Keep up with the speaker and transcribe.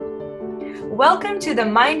Welcome to the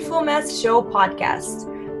Mindful Mess Show podcast.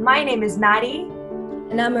 My name is Maddie.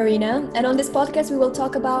 And I'm Marina. And on this podcast, we will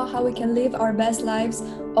talk about how we can live our best lives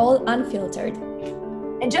all unfiltered.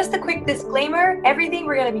 And just a quick disclaimer, everything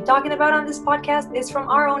we're going to be talking about on this podcast is from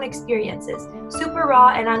our own experiences, super raw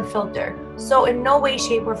and unfiltered. So in no way,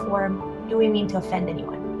 shape, or form do we mean to offend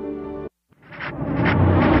anyone.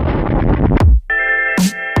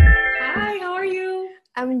 Hi, how are you?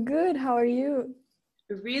 I'm good. How are you?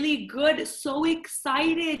 Really good. So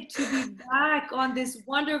excited to be back on this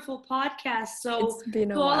wonderful podcast. So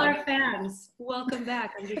to all our fans, welcome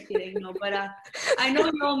back. I'm just kidding, but I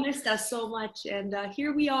know you all missed us so much, and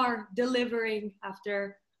here we are delivering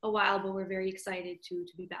after a while, but we're very excited to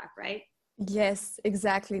be back, right? Yes,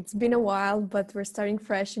 exactly. It's been a while, but we're starting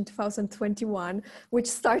fresh in 2021, which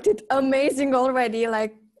started amazing already.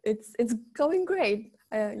 Like it's going great.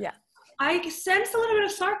 Yeah. I sense a little bit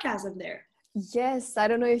of sarcasm there. Yes, I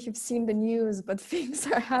don't know if you've seen the news, but things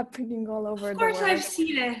are happening all over the world. Of course I've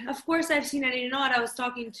seen it. And you know what? I was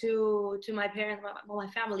talking to my parents, my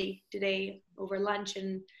family today over lunch,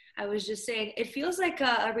 and I was just saying it feels like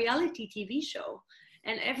a reality TV show.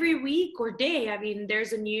 And every week or day, I mean,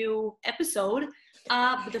 there's a new episode.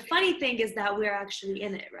 But the funny thing is that we're actually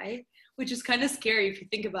in it, right? Which is kind of scary if you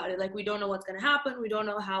think about it. Like, we don't know what's going to happen. We don't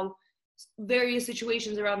know how various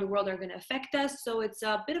situations around the world are going to affect us. So it's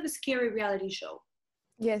a bit of a scary reality show.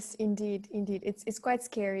 Yes, indeed. It's quite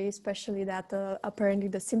scary, especially that apparently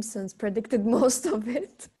The Simpsons predicted most of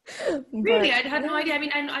it. Really? I had no idea. I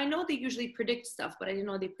mean, I know they usually predict stuff, but I didn't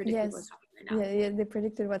know they predicted what's happening right now. Yeah, they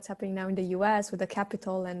predicted what's happening now in the US with the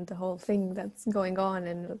Capitol and the whole thing that's going on.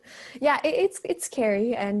 And yeah, it's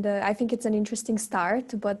scary. And I think it's an interesting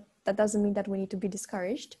start, but that doesn't mean that we need to be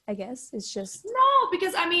discouraged, I guess. It's just... No,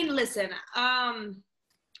 because I mean, listen,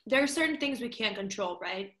 there are certain things we can't control,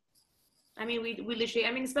 right? I mean, we literally,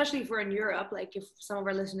 I mean, especially if we're in Europe, like if some of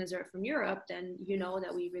our listeners are from Europe, then you know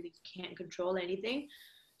that we really can't control anything.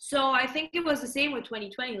 So I think it was the same with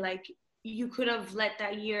 2020. Like, you could have let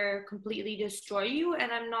that year completely destroy you.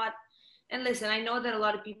 And listen, I know that a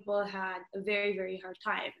lot of people had a very, very hard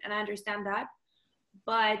time, and I understand that.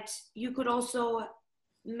 But you could also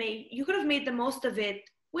you could have made the most of it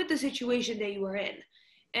with the situation that you were in.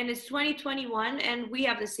 And it's 2021, and we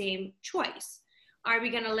have the same choice. Are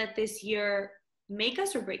we going to let this year make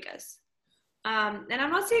us or break us? And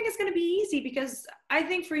I'm not saying it's going to be easy, because I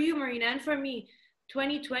think for you, Marina, and for me,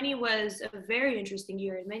 2020 was a very interesting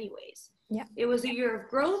year in many ways. Yeah. It was a year of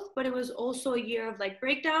growth, but it was also a year of like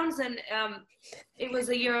breakdowns, and it was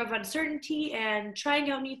a year of uncertainty and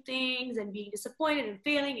trying out new things and being disappointed and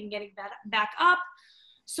failing and getting back up.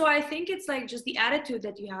 So I think it's like just the attitude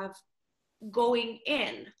that you have going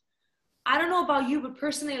in. I don't know about you, but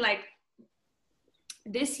personally, like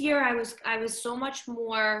this year I was so much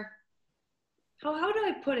more, how do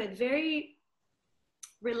I put it? Very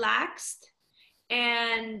relaxed.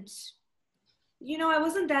 And, I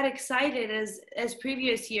wasn't that excited as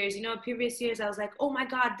previous years. Previous years I was like, oh my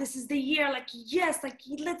God, this is the year. Like, yes, like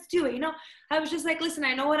let's do it. I was just like, listen,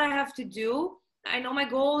 I know what I have to do. I know my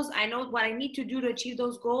goals. I know what I need to do to achieve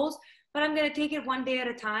those goals, but I'm going to take it one day at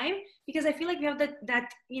a time, because I feel like we have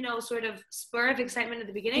that sort of spur of excitement at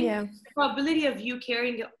the beginning. Yeah. The probability of you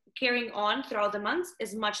carrying on throughout the months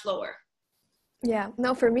is much lower. Yeah,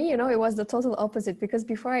 no, for me, it was the total opposite, because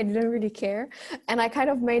before I didn't really care. And I kind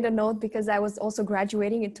of made a note, because I was also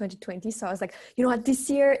graduating in 2020. So I was like, you know what, this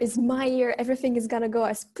year is my year. Everything is going to go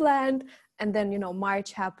as planned. And then,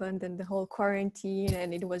 March happened and the whole quarantine,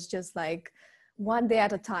 and it was just like one day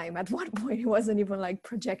at a time. At one point, it wasn't even like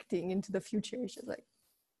projecting into the future. It's just like,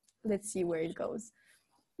 let's see where it goes.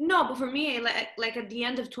 No, but for me, like at the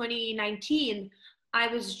end of 2019, I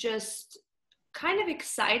was just kind of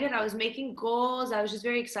excited. I was making goals. I was just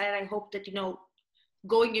very excited. I hoped that,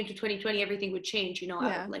 going into 2020, everything would change, out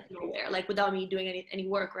of like nowhere, like without me doing any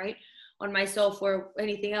work, right, on myself or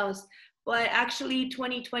anything else. But actually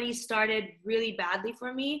 2020 started really badly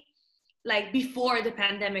for me. Like before the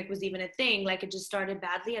pandemic was even a thing, like it just started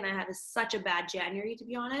badly, and I had such a bad January, to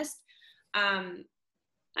be honest.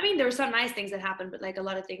 I mean, there were some nice things that happened, but like a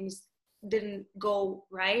lot of things didn't go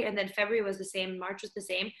right. And then February was the same, March was the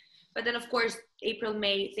same. But then of course, April,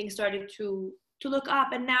 May, things started to look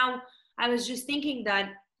up. And now I was just thinking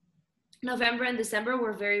that November and December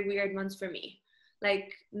were very weird months for me,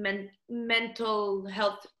 like mental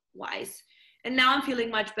health wise. And now I'm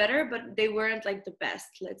feeling much better, but they weren't like the best,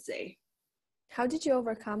 let's say. How did you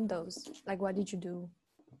overcome those? Like, what did you do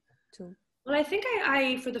to? Well, I think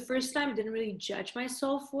I for the first time, didn't really judge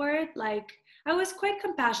myself for it. Like, I was quite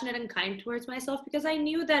compassionate and kind towards myself, because I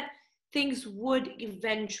knew that things would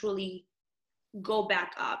eventually go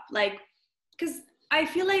back up. Like, because I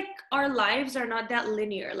feel like our lives are not that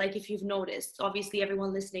linear. Like if you've noticed, obviously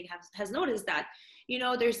everyone listening has noticed that, you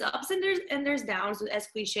know, there's ups and there's downs, as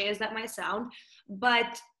cliche as that might sound.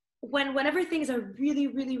 But whenever things are really,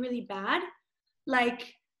 really, really bad,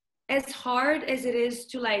 like as hard as it is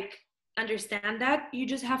to like understand that, you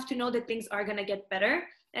just have to know that things are gonna get better.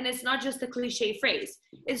 And it's not just a cliche phrase.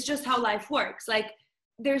 It's just how life works. Like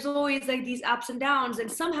there's always like these ups and downs, and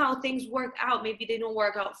somehow things work out. Maybe they don't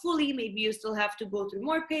work out fully, maybe you still have to go through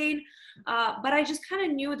more pain, but I just kind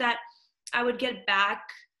of knew that I would get back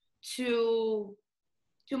to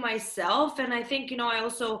myself. And I think, you know, I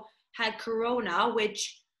also had corona,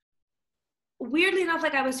 which weirdly enough,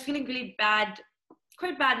 like I was feeling really bad,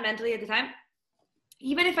 quite bad mentally at the time.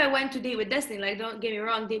 Even if I went to Date with Destiny, like don't get me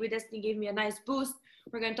wrong, Date with Destiny gave me a nice boost.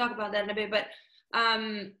 We're going to talk about that in a bit, but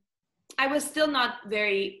I was still not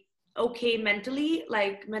very okay mentally,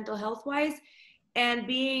 like mental health wise. And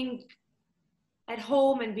being at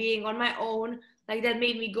home and being on my own, like that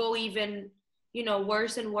made me go even, you know,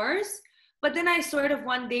 worse and worse. But then I sort of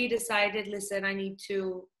one day decided, listen, I need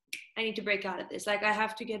to break out of this. Like I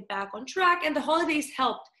have to get back on track, and the holidays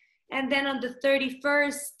helped. And then on the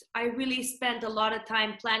 31st, I really spent a lot of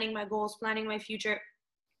time planning my goals, planning my future.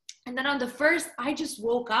 And then on the 1st, I just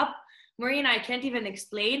woke up. Marie and I can't even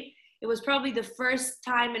explain. It was probably the first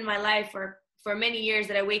time in my life, or for many years,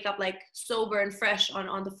 that I wake up like sober and fresh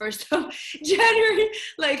on the 1st of January.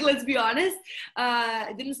 Like, let's be honest.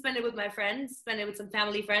 I didn't spend it with my friends, spent it with some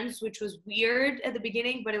family friends, which was weird at the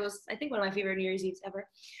beginning, but it was, I think, one of my favorite New Year's Eves ever.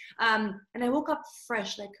 And I woke up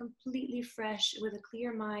fresh, like completely fresh with a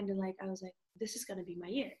clear mind. And like, I was like, this is going to be my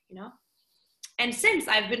year, you know? And since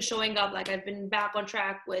I've been showing up, like I've been back on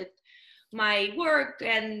track with my work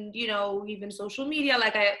and, you know, even social media.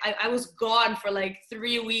 Like I was gone for like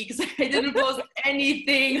 3 weeks. I didn't post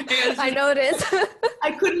anything. I noticed.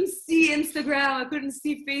 I couldn't see Instagram. I couldn't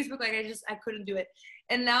see Facebook. Like I couldn't do it.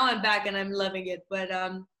 And now I'm back and I'm loving it. But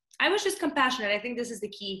I was just compassionate. I think this is the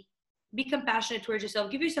key. Be compassionate towards yourself.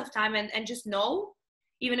 Give yourself time and just know,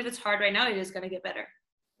 even if it's hard right now, it is going to get better.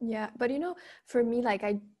 Yeah. But you know, for me, like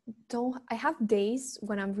I have days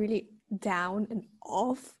when I'm really down and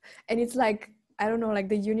off, and it's like, I don't know, like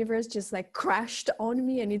the universe just like crashed on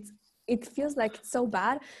me, and it feels like it's so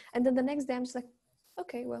bad. And then the next day I'm just like,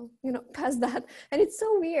 okay, well, you know, past that. And it's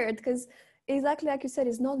so weird because exactly like you said,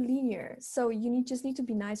 it's not linear. So you just need to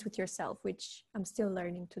be nice with yourself, which I'm still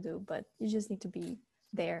learning to do, but you just need to be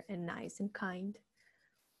there and nice and kind.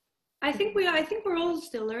 I think we're all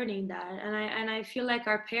still learning that. And I feel like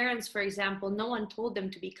our parents, for example, no one told them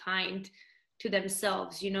to be kind to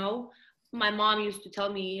themselves, you know. My mom used to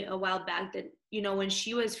tell me a while back that, you know, when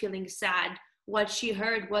she was feeling sad, what she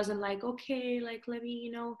heard wasn't like, okay, like let me,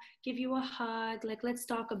 you know, give you a hug, like let's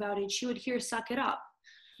talk about it. She would hear suck it up.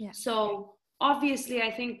 Yeah. So obviously I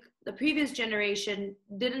think the previous generation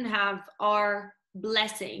didn't have our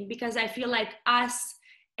blessing, because I feel like us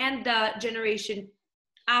and the generation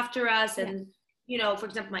after us, and you know, for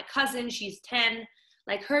example, my cousin, she's 10,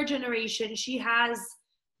 like her generation, she has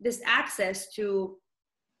this access to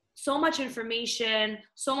so much information,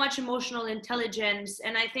 so much emotional intelligence.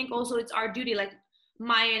 And I think also it's our duty, like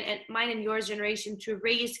mine and yours generation, to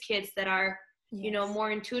raise kids that are, you know,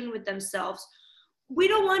 more in tune with themselves. We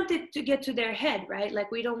don't want it to get to their head, right?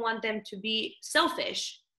 Like we don't want them to be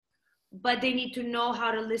selfish, but they need to know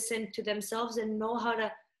how to listen to themselves and know how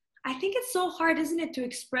to, I think it's so hard, isn't it, to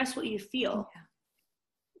express what you feel?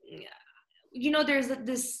 Yeah. You know, there's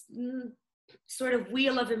this sort of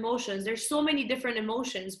wheel of emotions. There's so many different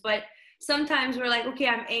emotions, but sometimes we're like, okay,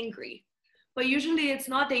 I'm angry. But usually it's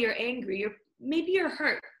not that you're angry. Maybe you're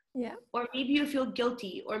hurt. Yeah. Or maybe you feel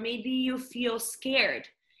guilty, or maybe you feel scared.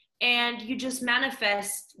 And you just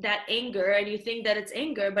manifest that anger and you think that it's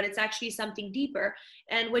anger, but it's actually something deeper.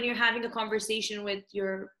 And when you're having a conversation with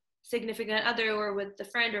your significant other or with a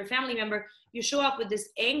friend or family member, you show up with this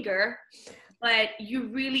anger, but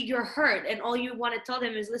you're hurt, and all you want to tell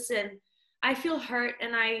them is, listen, I feel hurt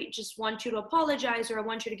and I just want you to apologize, or I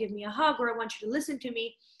want you to give me a hug, or I want you to listen to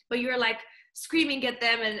me. But you're like screaming at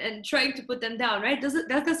them and trying to put them down, right? Does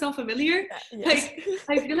that sound familiar? Yes.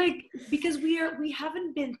 Like I feel like because we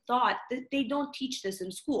haven't been taught, that they don't teach this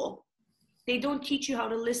in school. They don't teach you how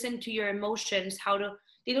to listen to your emotions,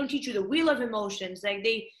 they don't teach you the wheel of emotions. Like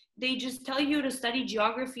they just tell you to study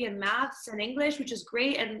geography and maths and English, which is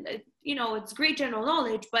great. And, you know, it's great general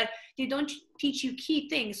knowledge, but they don't teach you key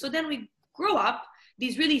things. So then we grow up,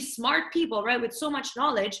 these really smart people, right, with so much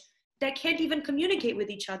knowledge, that can't even communicate with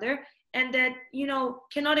each other, and that, you know,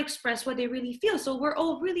 cannot express what they really feel. So we're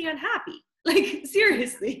all really unhappy. Like,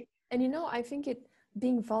 seriously. And, you know, I think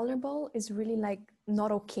being vulnerable is really like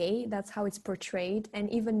not okay. That's how it's portrayed. And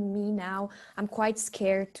even me now, I'm quite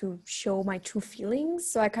scared to show my true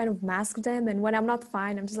feelings. So I kind of mask them. And when I'm not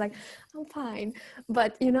fine, I'm just like, I'm fine.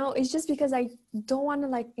 But, you know, it's just because I don't want to,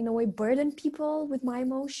 like, in a way, burden people with my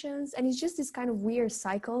emotions. And it's just this kind of weird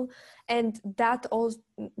cycle. And that all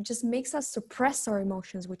just makes us suppress our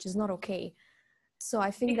emotions, which is not okay. So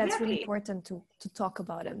I think that's really Exactly. important to talk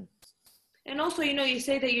about them. And also, you know, you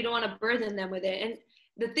say that you don't want to burden them with it. And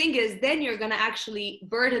the thing is, then you're going to actually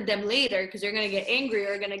burden them later because you're going to get angry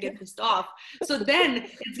or going to get pissed off. So then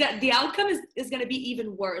the outcome is going to be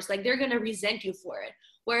even worse. Like they're going to resent you for it.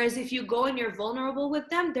 Whereas if you go and you're vulnerable with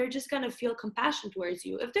them, they're just going to feel compassion towards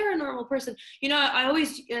you. If they're a normal person, you know, I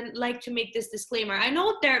always like to make this disclaimer. I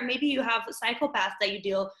know there, maybe you have psychopaths that you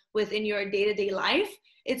deal with in your day-to-day life.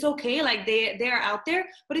 It's okay, like they are out there.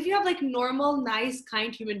 But if you have like normal, nice,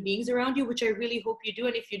 kind human beings around you, which I really hope you do,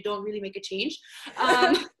 and if you don't, really make a change,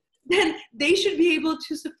 then they should be able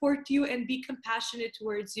to support you and be compassionate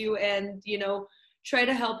towards you, and you know, try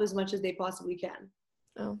to help as much as they possibly can.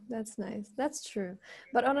 Oh, that's nice. That's true.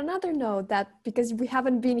 But on another note, that because we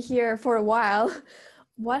haven't been here for a while,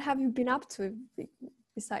 what have you been up to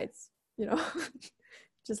besides, you know,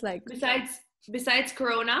 just like, Besides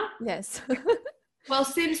Corona. yes. Well,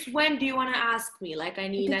 since when do you want to ask me? Like, I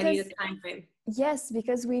need a Because time frame. yes,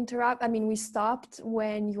 because we stopped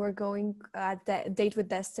when you were going date with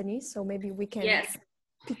Destiny, so maybe we can Yes.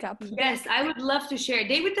 pick up there. Yes, I would love to share.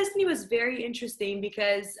 Date with Destiny was very interesting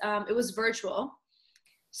because it was virtual.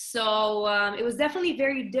 So it was definitely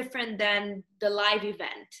very different than the live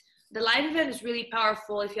event. The live event is really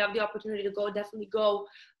powerful. If you have the opportunity to go, definitely go.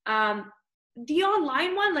 The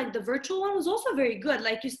online one, like the virtual one, was also very good.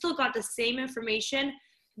 Like you still got the same information.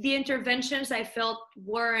 The interventions I felt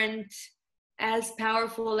weren't as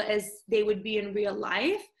powerful as they would be in real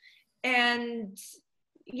life. And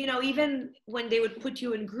you know, even when they would put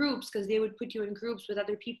you in groups, because they would put you in groups with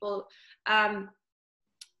other people,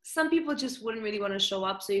 some people just wouldn't really want to show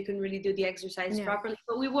up so you can really do the exercise Yeah. properly.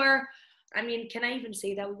 But I mean, can I even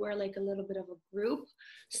say that we were like a little bit of a group?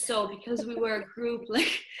 So because we were a group,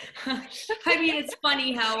 like, I mean, it's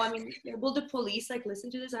funny how, I mean, will the police like listen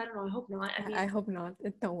to this? I don't know. I hope not. I hope not.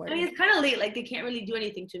 Don't I mean, worry. it's kind of late. Like they can't really do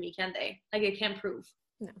anything to me, can they? Like they can't prove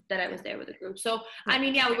No. that I was there with a group. So, Yeah. I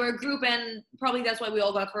mean, yeah, we were a group and probably that's why we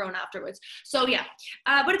all got Corona afterwards. So yeah,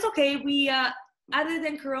 but it's okay. We, other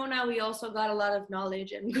than Corona, we also got a lot of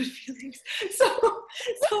knowledge and good feelings. So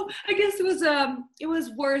I guess it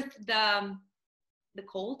was worth the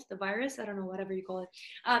cold, the virus, I don't know, whatever you call it.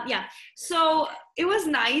 Yeah, so it was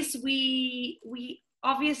nice. We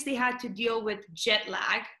obviously had to deal with jet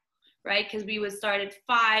lag, right? Because we would start at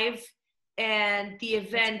 5 and the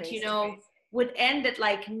event, you know, would end at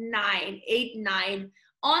like 9, 8, 9.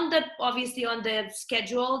 Obviously on the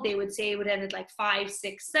schedule, they would say it would end at like 5,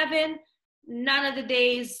 6, 7. None of the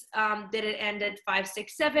days did it end at 5,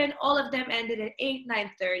 6, 7. All of them ended at 8,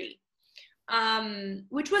 9:30,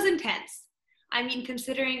 which was intense. I mean,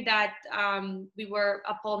 considering that we were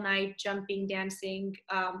up all night, jumping, dancing,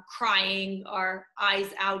 crying, our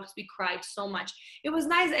eyes out because we cried so much. It was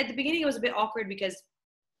nice. At the beginning, it was a bit awkward because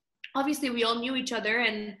obviously we all knew each other,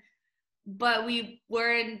 but we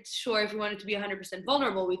weren't sure if we wanted to be 100%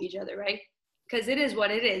 vulnerable with each other, right? Because it is what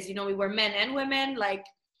it is. You know, we were men and women. Like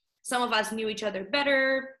some of us knew each other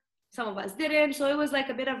better, some of us didn't. So it was like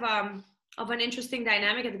a bit of an interesting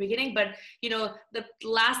dynamic at the beginning, but you know, the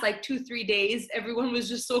last like 2-3 days, everyone was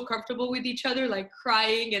just so comfortable with each other, like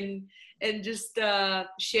crying and just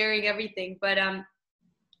sharing everything. But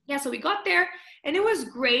yeah, so we got there and it was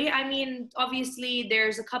great. I mean, obviously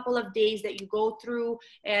there's a couple of days that you go through,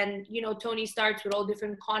 and you know, Tony starts with all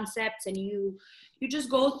different concepts, and you just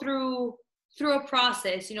go through a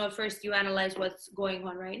process. You know, first you analyze what's going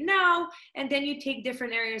on right now, and then you take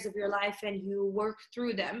different areas of your life and you work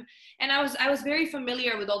through them. And I was very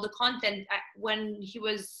familiar with all the content. When he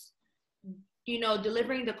was, you know,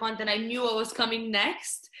 delivering the content, I knew what was coming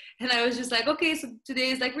next, and I was just like, okay, so today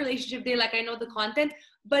is like relationship day, like I know the content.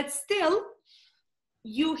 But still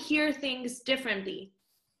you hear things differently,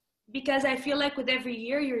 because I feel like with every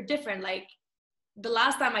year you're different. Like the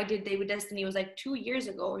last time I did Date with Destiny was like 2 years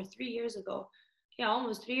ago or 3 years ago. Yeah,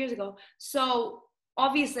 almost 3 years ago. So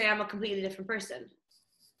obviously I'm a completely different person.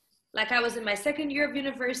 Like I was in my second year of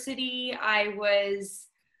university. I was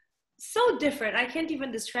so different. I can't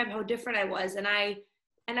even describe how different I was. And I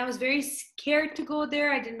was very scared to go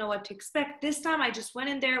there. I didn't know what to expect. This time I just went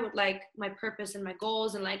in there with like my purpose and my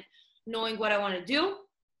goals and like knowing what I want to do.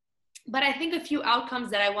 But I think a few outcomes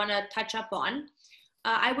that I want to touch up on.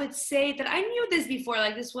 I would say that I knew this before,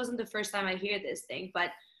 like this wasn't the first time I hear this thing, but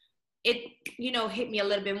it, you know, hit me a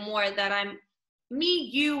little bit more that I'm me,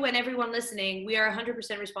 you, and everyone listening, we are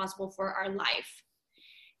 100% responsible for our life.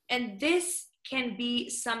 And this can be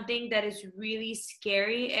something that is really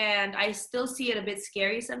scary. And I still see it a bit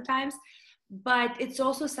scary sometimes, but it's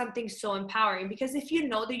also something so empowering, because if you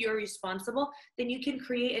know that you're responsible, then you can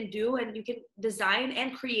create and do, and you can design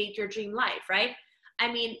and create your dream life, right?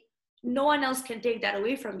 I mean, no one else can take that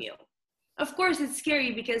away from you. Of course, it's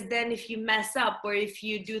scary because then if you mess up or if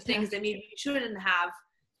you do things that maybe you shouldn't have,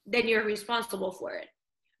 then you're responsible for it.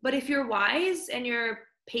 But if you're wise and you're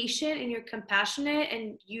patient and you're compassionate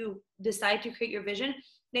and you decide to create your vision,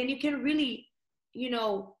 then you can really,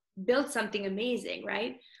 build something amazing,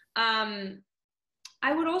 right?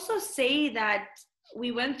 I would also say that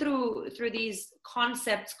we went through these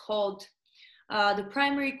concepts called the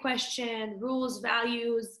primary question, rules,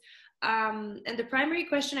 values, and the primary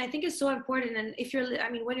question I think is so important. And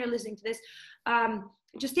when you're listening to this,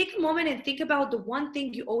 just take a moment and think about the one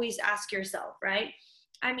thing you always ask yourself, right?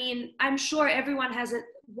 I mean, I'm sure everyone has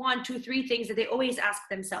one, two, three things that they always ask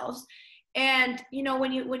themselves. And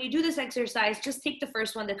when you do this exercise, just take the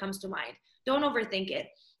first one that comes to mind. Don't overthink it.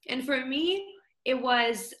 And for me, it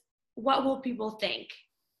was, what will people think?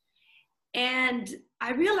 And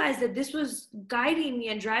I realized that this was guiding me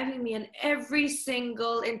and driving me in every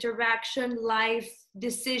single interaction, life,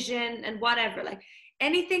 decision, and whatever. Like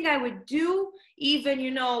anything I would do, even,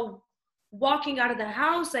 walking out of the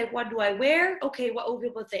house, like, what do I wear? Okay, what will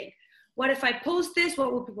people think? What if I post this?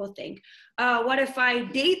 What will people think? What if I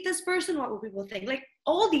date this person? What will people think? Like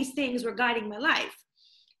all these things were guiding my life.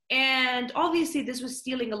 And obviously this was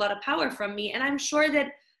stealing a lot of power from me. And I'm sure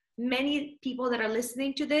that many people that are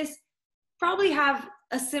listening to this probably have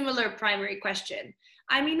a similar primary question.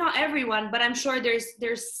 I mean, not everyone, but I'm sure there's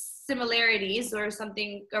similarities or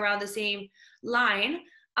something around the same line.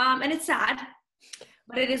 And it's sad,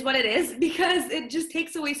 but it is what it is, because it just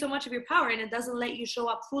takes away so much of your power and it doesn't let you show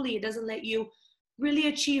up fully. It doesn't let you really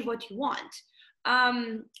achieve what you want.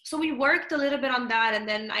 So we worked a little bit on that, and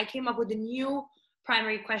then I came up with a new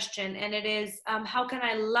primary question, and it is, how can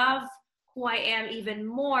I love who I am even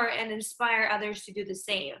more and inspire others to do the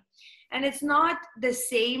same? And it's not the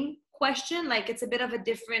same question, like it's a bit of a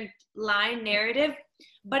different line narrative,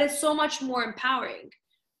 but it's so much more empowering,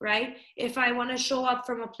 right? If I want to show up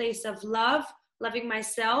from a place of love, loving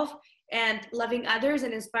myself and loving others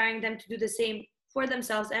and inspiring them to do the same for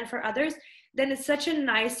themselves and for others, then it's such a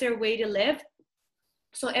nicer way to live.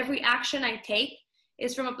 So every action I take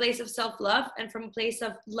is from a place of self-love and from a place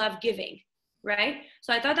of love giving, right?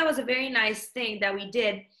 So I thought that was a very nice thing that we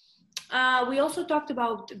did. We also talked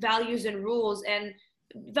about values and rules, and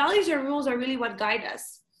values and rules are really what guide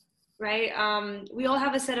us, right? We all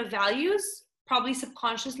have a set of values, probably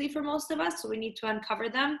subconsciously for most of us, so we need to uncover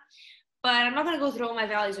them. But I'm not going to go through all my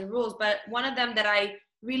values and rules, but one of them that I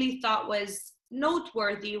really thought was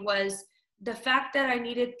noteworthy was the fact that I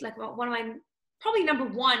needed, like, one of my probably number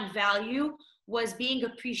one value was being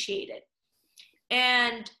appreciated.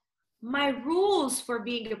 And my rules for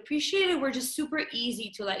being appreciated were just super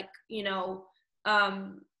easy to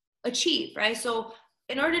achieve, right? So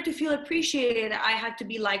in order to feel appreciated, I had to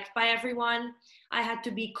be liked by everyone. I had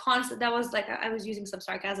to be constant. That was like, I was using some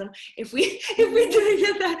sarcasm. If we didn't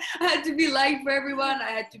get that, I had to be liked by everyone.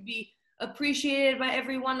 I had to be appreciated by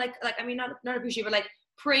everyone. Not appreciated, but like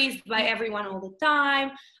praised by everyone all the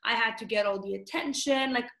time. I had to get all the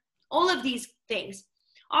attention, like all of these things.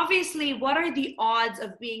 Obviously, what are the odds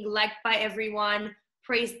of being liked by everyone,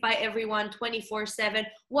 praised by everyone 24/7?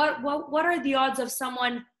 What are the odds of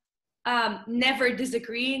someone never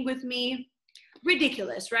disagreeing with me?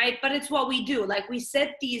 Ridiculous, right? But it's what we do. Like we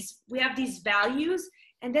have these values,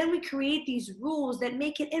 and then we create these rules that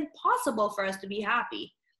make it impossible for us to be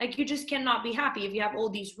happy. Like you just cannot be happy if you have all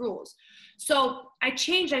these rules. So I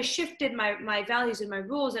shifted my values and my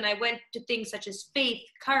rules, and I went to things such as faith,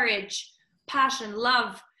 courage, passion,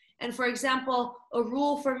 love. And for example, a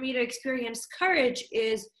rule for me to experience courage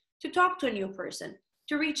is to talk to a new person,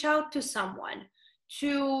 to reach out to someone,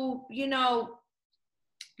 to,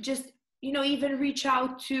 even reach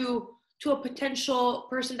out to a potential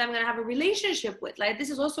person that I'm going to have a relationship with. Like this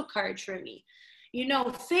is also courage for me.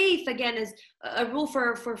 Faith, again, is a rule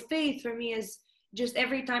for faith for me is just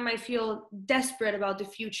every time I feel desperate about the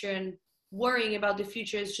future and worrying about the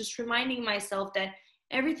future, is just reminding myself that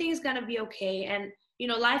everything is going to be okay. And,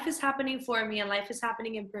 life is happening for me and life is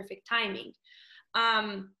happening in perfect timing.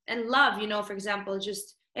 And love, for example,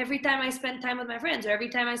 just every time I spend time with my friends or every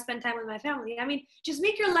time I spend time with my family, just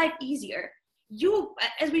make your life easier. You,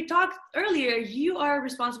 as we talked earlier, you are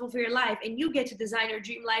responsible for your life and you get to design your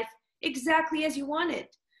dream life exactly as you want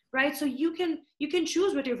it, right? So you can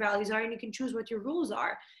choose what your values are and you can choose what your rules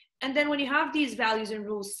are. and then when you have these values and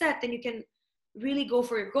rules set, then you can really go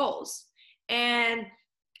for your goals. And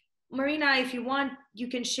Marina, if you want, you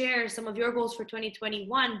can share some of your goals for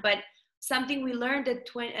 2021. But something we learned at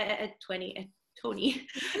Tony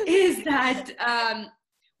is that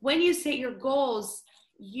when you set your goals,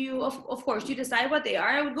 you of course you decide what they are.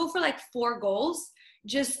 I would go for like 4 goals,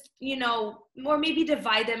 just, you know, or maybe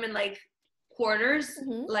divide them in like quarters,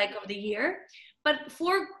 like of the year. But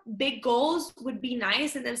 4 big goals would be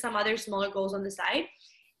nice, and then some other smaller goals on the side.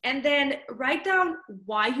 And then write down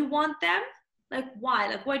why you want them. Like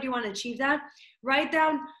why do you want to achieve that? Write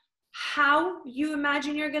down how you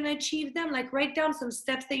imagine you're going to achieve them. Like write down some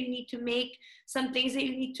steps that you need to make, some things that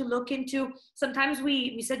you need to look into. Sometimes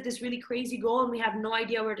we set this really crazy goal and we have no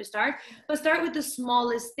idea where to start, but start with the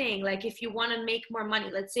smallest thing. Like if you want to make more money,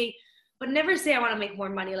 let's say, but never say I want to make more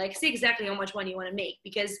money. Like say exactly how much money you want to make,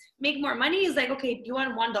 because make more money is like, okay, you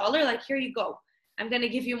want $1? Like, here you go. I'm going to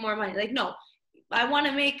give you more money. Like, no, I want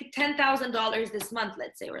to make $10,000 this month,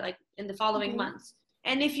 let's say, or like in the following months.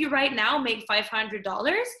 And if you right now make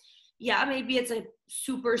 $500, yeah, maybe it's a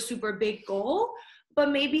super, super big goal, but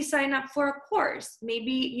maybe sign up for a course.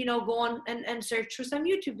 Maybe, you know, go on and search for some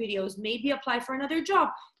YouTube videos. Maybe apply for another job.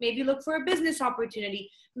 Maybe look for a business opportunity.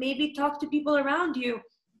 Maybe talk to people around you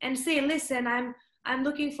and say, listen, I'm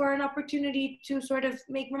looking for an opportunity to sort of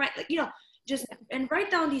make more money. Like, you know, just, and write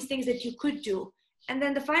down these things that you could do. And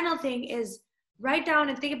then the final thing is write down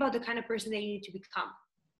and think about the kind of person that you need to become.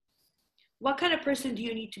 What kind of person do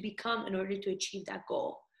you need to become in order to achieve that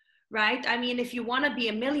goal? Right? I mean, if you want to be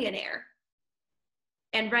a millionaire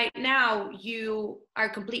and right now you are a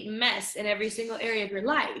complete mess in every single area of your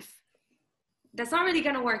life, that's not really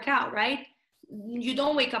going to work out, right? You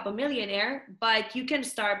don't wake up a millionaire, but you can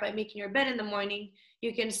start by making your bed in the morning.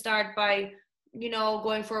 You can start by, you know,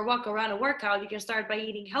 going for a walk around a workout. You can start by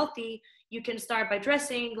eating healthy. You can start by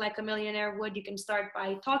dressing like a millionaire would. You can start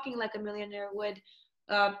by talking like a millionaire would,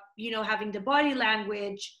 you know, having the body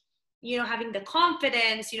language, you know, having the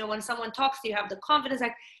confidence, you know, when someone talks to you, have the confidence,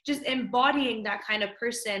 like just embodying that kind of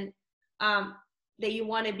person that you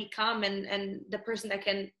want to become, and the person that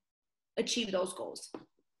can achieve those goals.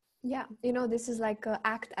 Yeah, you know, this is like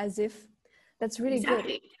act as if. That's really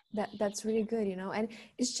good. That's really good, you know. And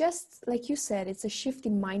it's just like you said, it's a shift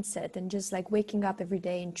in mindset, and just like waking up every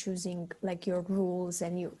day and choosing like your rules,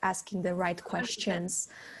 and you asking the right questions.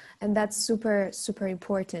 100%. And that's super, super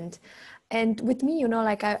important. And with me, you know,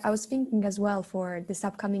 like I was thinking as well for this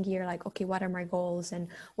upcoming year, like, okay, what are my goals and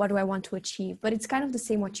what do I want to achieve? But it's kind of the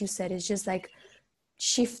same what you said. It's just like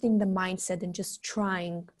shifting the mindset and just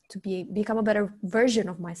trying to become a better version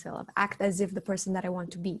of myself, act as if the person that I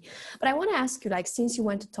want to be. But I want to ask you, like, since you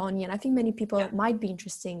went to Tony, and I think many people might be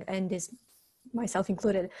interesting, and this, myself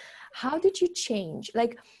included, how did you change?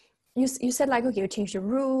 Like, you said like, okay, you changed your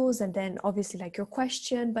rules and then obviously like your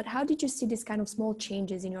question, but how did you see these kind of small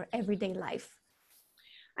changes in your everyday life?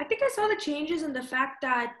 I think I saw the changes in the fact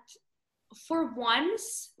that for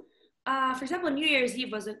once, for example, New Year's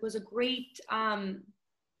Eve was a great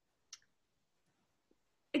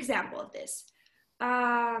example of this.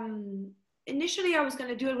 Initially, I was going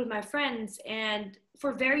to do it with my friends, and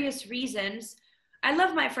for various reasons, I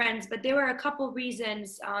love my friends, but there were a couple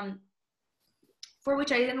reasons for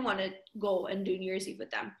which I didn't want to go and do New Year's Eve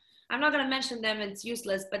with them. I'm not going to mention them, it's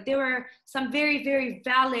useless, but there were some very, very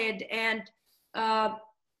valid and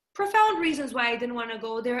profound reasons why I didn't want to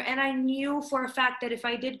go there. And I knew for a fact that if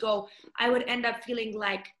I did go, I would end up feeling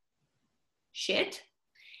like shit.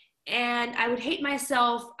 And I would hate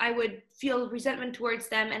myself. I would feel resentment towards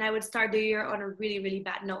them, and I would start the year on a really, really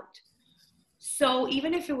bad note. So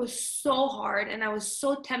even if it was so hard and I was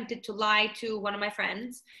so tempted to lie to one of my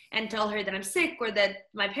friends and tell her that I'm sick or that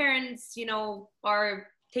my parents, you know, are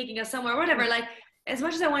taking us somewhere, whatever, like as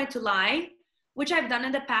much as I wanted to lie, which I've done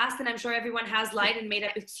in the past, and I'm sure everyone has lied and made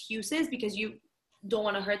up excuses because you don't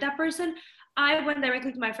want to hurt that person, I went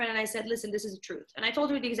directly to my friend and I said, listen, this is the truth. And I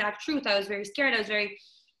told her the exact truth. I was very scared. I was very,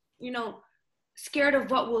 you know, scared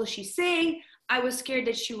of what will she say. I was scared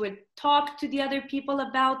that she would talk to the other people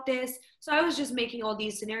about this. So I was just making all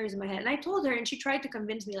these scenarios in my head. And I told her, and she tried to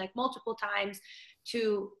convince me like multiple times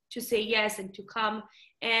to say yes and to come.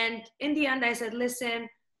 And in the end, I said, listen,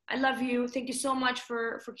 I love you. Thank you so much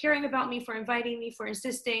for caring about me, for inviting me, for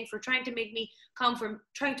insisting, for trying to make me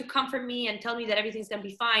trying to comfort me and tell me that everything's going to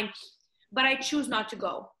be fine. But I choose not to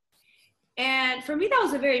go. And for me, that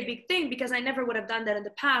was a very big thing because I never would have done that in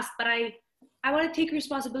the past. But I want to take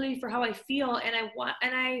responsibility for how I feel, and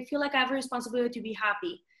I feel like I have a responsibility to be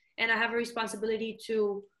happy, and I have a responsibility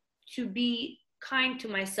to be kind to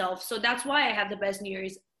myself. So that's why I had the best New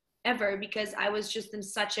Year's ever, because I was just in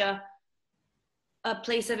such a a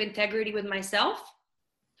place of integrity with myself.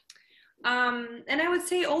 And I would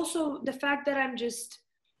say also the fact that I'm just,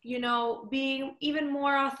 being even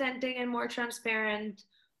more authentic and more transparent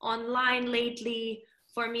online lately.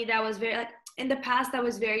 For me, that was very, like, in the past, I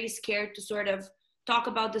was very scared to sort of talk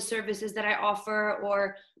about the services that I offer,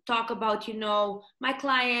 or talk about, my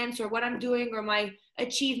clients or what I'm doing or my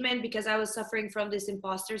achievement, because I was suffering from this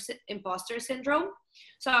imposter syndrome.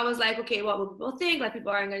 So I was like, okay, what will people think? Like,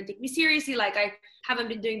 people aren't going to take me seriously. Like, I haven't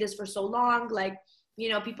been doing this for so long. Like,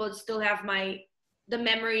 people still have the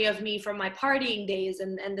memory of me from my partying days,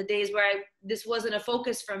 and the days where this wasn't a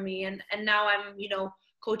focus for me. And now I'm,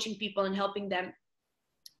 coaching people and helping them.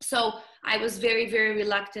 So I was very, very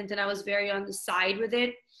reluctant, and I was very on the side with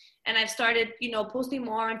it. And I've started, posting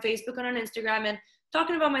more on Facebook and on Instagram, and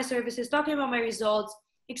talking about my services, talking about my results,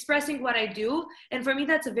 expressing what I do. And for me,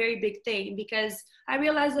 that's a very big thing, because I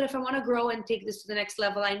realized that if I want to grow and take this to the next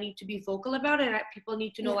level, I need to be vocal about it. People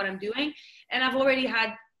need to know what I'm doing. And I've already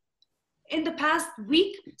had, in the past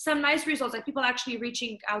week, some nice results, like people actually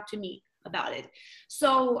reaching out to me about it.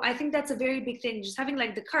 So I think that's a very big thing, just having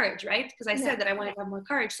like the courage, right? Because I said that I wanted to have more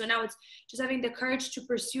courage. So now it's just having the courage to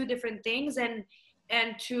pursue different things, and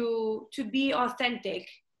to be authentic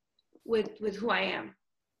with who I am.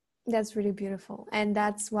 That's really beautiful. And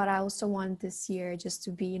that's what I also want this year, just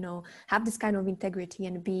to be, have this kind of integrity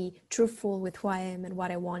and be truthful with who I am and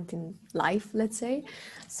what I want in life, let's say.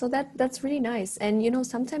 So that's really nice. And,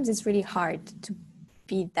 sometimes it's really hard to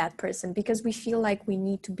be that person, because we feel like we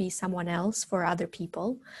need to be someone else for other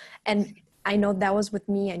people. And I know that was with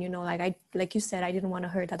me. And, like you said, I didn't want to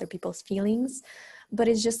hurt other people's feelings, but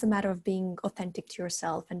it's just a matter of being authentic to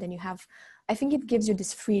yourself. And then I think it gives you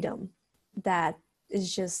this freedom that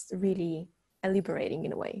is just really liberating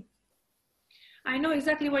in a way. I know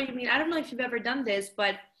exactly what you mean. I don't know if you've ever done this,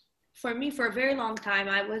 but for me, for a very long time,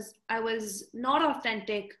 I was not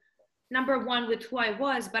authentic, number one, with who I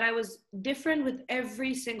was, but I was different with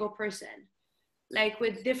every single person, like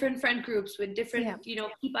with different friend groups, with different,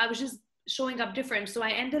 people. I was just showing up different. So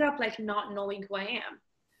I ended up like not knowing who I am.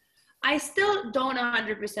 I still don't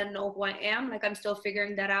 100% know who I am. Like, I'm still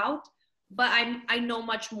figuring that out. But I know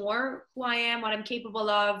much more who I am, what I'm capable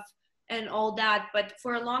of, and all that. But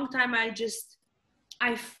for a long time,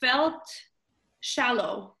 I felt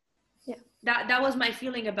shallow. Yeah. That was my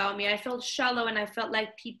feeling about me. I felt shallow, and I felt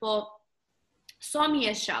like people saw me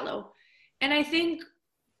as shallow. And I think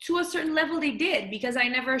to a certain level they did, because I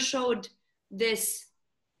never showed this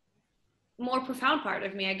more profound part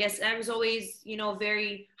of me. I guess I was always,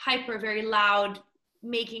 very hyper, very loud,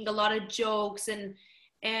 making a lot of jokes, and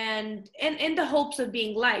in the hopes of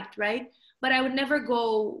being liked, right? But I would never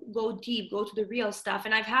go deep, go to the real stuff.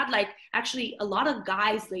 And I've had like actually a lot of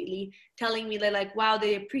guys lately telling me that, like, wow,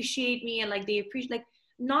 they appreciate me, and like they appreciate, like,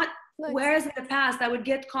 not nice. Whereas in the past I would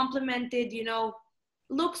get complimented,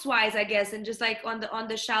 looks wise, I guess, and just like on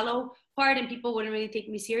the shallow part, and people wouldn't really take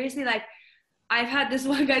me seriously. Like, I've had this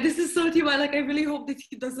one guy, this is so TMI, like I really hope that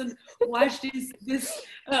he doesn't watch this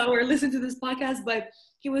or listen to this podcast, but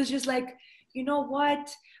he was just like, you know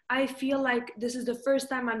what? I feel like this is the first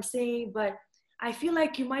time I'm saying, but I feel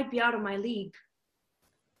like you might be out of my league.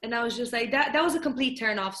 And I was just like, that was a complete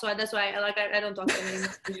turn off. So that's why I don't talk to him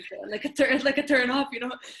anymore. like a turn off,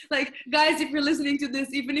 like, guys, if you're listening to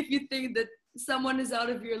this, even if you think that someone is out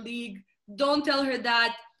of your league, don't tell her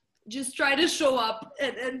that. Just try to show up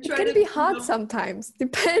and try to. It can be hard sometimes.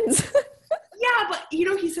 Depends. Yeah, but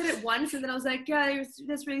he said it once, and then I was like, yeah,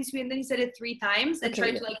 that's really sweet. And then he said it 3 times and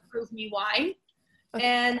tried to like prove me why. Okay.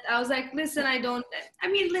 And I was like, listen, I'm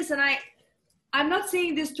not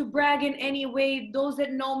saying this to brag in any way. Those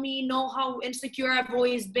that know me know how insecure I've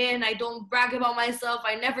always been. I don't brag about myself.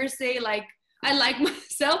 I never say like I like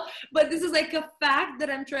myself, but this is like a fact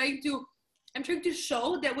that I'm trying to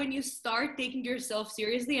show that when you start taking yourself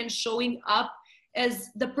seriously and showing up as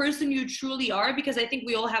the person you truly are, because I think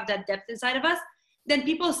we all have that depth inside of us, then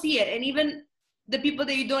people see it. And even the people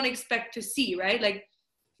that you don't expect to see, right? Like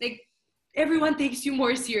everyone takes you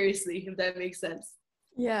more seriously, if that makes sense.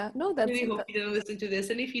 Yeah, no, that's. I really hope he didn't listen to this.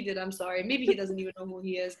 And if he did, I'm sorry. Maybe he doesn't even know who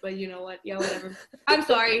he is, but you know what? Yeah, whatever. I'm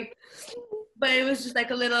sorry. But it was just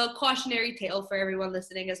like a little cautionary tale for everyone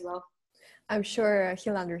listening as well. I'm sure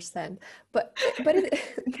he'll understand, but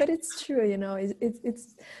it's true,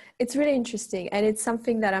 it's really interesting, and it's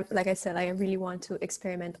something that like I said, I really want to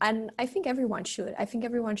experiment, and I think everyone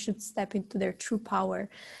should step into their true power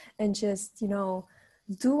and just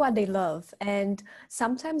do what they love. And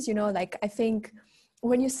sometimes I think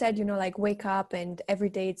when you said like wake up and every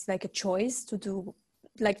day it's like a choice to do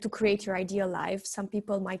like to create your ideal life, some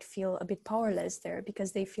people might feel a bit powerless there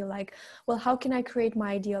because they feel like, well, how can I create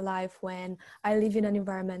my ideal life when I live in an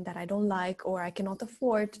environment that I don't like, or I cannot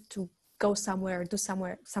afford to go somewhere, do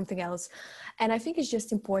something else. And I think it's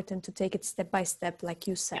just important to take it step by step, like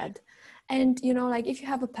you said. And, you know, like if you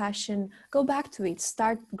have a passion, go back to it,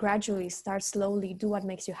 start gradually, start slowly, do what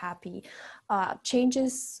makes you happy.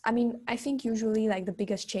 Changes, I mean, I think usually like the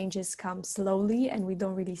biggest changes come slowly and we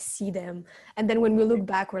don't really see them. And then when we look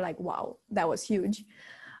back, we're like, wow, that was huge.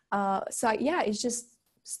 So yeah, it's just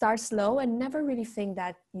start slow and never really think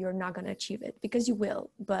that you're not going to achieve it, because you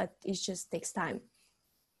will, but it just takes time.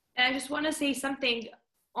 And I just want to say something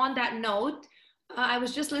on that note. I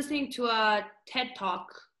was just listening to a TED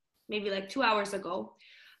talk maybe like 2 hours ago.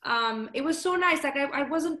 It was so nice. Like I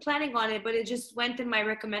wasn't planning on it, but it just went in my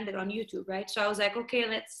recommended on YouTube, right? So I was like, okay,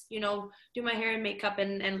 let's, you know, do my hair and makeup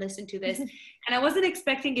and listen to this. And I wasn't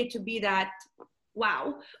expecting it to be that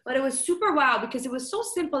wow, but it was super wow because it was so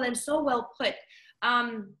simple and so well put.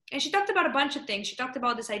 And she talked about a bunch of things. She talked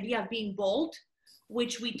about this idea of being bold,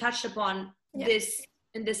 which we touched upon this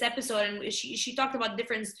in this episode. And she talked about the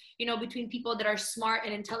difference, you know, between people that are smart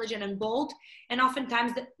and intelligent and bold. And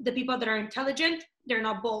oftentimes the people that are intelligent, they're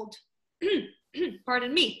not bold.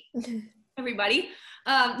 Pardon me, everybody.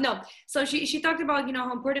 No. So she talked about, you know,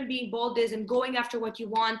 how important being bold is and going after what you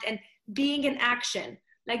want and being in action.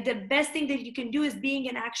 Like the best thing that you can do is being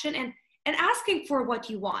in action and asking for what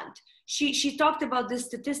you want. She talked about this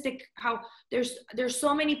statistic, how there's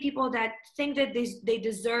so many people that think that they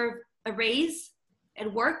deserve a raise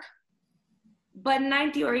at work, but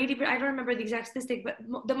 90 or 80, I don't remember the exact statistic, but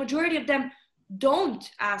the majority of them don't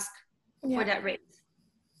ask for that raise.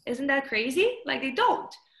 Isn't that crazy? Like they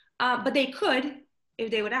don't, but they could if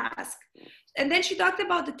they would ask. And then she talked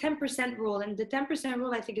about the 10% rule, and the 10%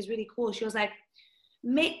 rule I think is really cool. She was like,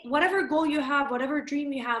 make whatever goal you have, whatever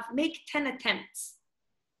dream you have, make 10 attempts.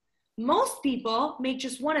 Most people make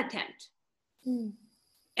just one attempt. And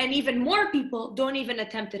even more people don't even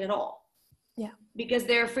attempt it at all. Yeah. Because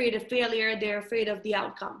they're afraid of failure, they're afraid of the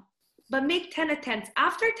outcome. But make 10 attempts.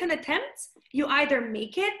 After 10 attempts, you either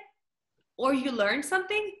make it, or you learn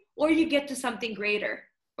something, or you get to something greater,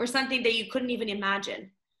 or something that you couldn't even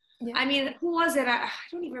imagine. Yeah. I mean, who was it? I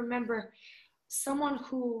don't even remember. Someone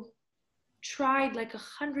who tried like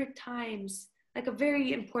 100 times, like a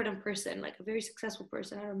very important person, like a very successful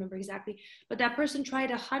person. I don't remember exactly, but that person tried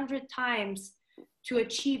 100 times to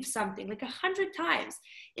achieve something, like 100 times.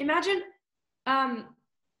 Imagine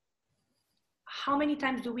how many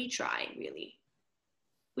times do we try, really?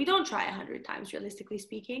 We don't try 100 times, realistically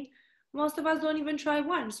speaking. Most of us don't even try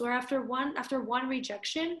once, or after one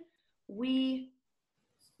rejection, we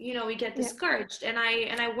get discouraged. And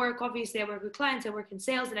I work, obviously I work with clients, I work in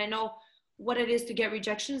sales, and I know what it is to get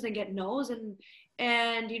rejections and get no's,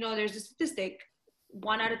 and you know, there's a statistic,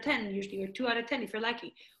 1 out of 10 usually, or 2 out of 10 if you're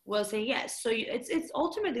lucky, will say yes. So it's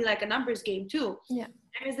ultimately like a numbers game too. Yeah.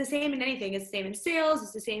 And it's the same in anything. It's the same in sales,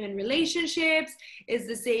 it's the same in relationships, it's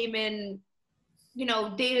the same in, you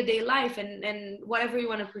know, day-to-day life and whatever you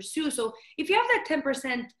want to pursue. So if you have that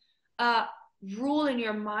 10% rule in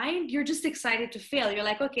your mind, you're just excited to fail. You're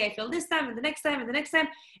like, okay, I failed this time and the next time and the next time,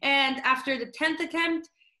 and after the 10th attempt,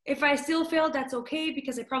 if I still fail, that's okay,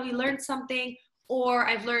 because I probably learned something, or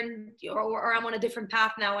I've learned, or I'm on a different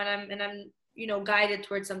path now, and I'm you know, guided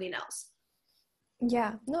towards something else.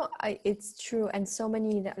 Yeah, no, it's true. And so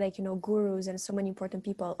many, like, you know, gurus and so many important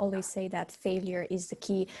people always say that failure is the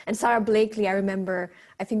key. And Sarah Blakely, I remember,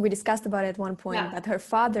 I think we discussed about it at one point, that her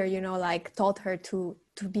father, you know, like taught her to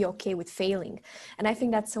be okay with failing. And I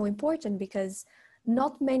think that's so important, because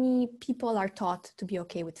not many people are taught to be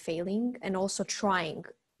okay with failing and also trying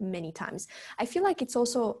many times. I feel like it's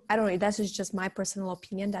also, I don't know, that's just my personal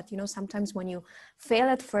opinion, that, you know, sometimes when you fail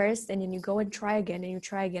at first and then you go and try again and you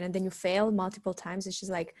try again and then you fail multiple times, it's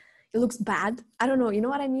just like, it looks bad. I don't know, you know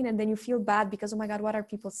what I mean? And then you feel bad because, oh my God, what are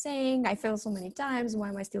people saying? I failed so many times. Why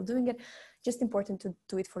am I still doing it? Just important to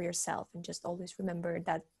do it for yourself, and just always remember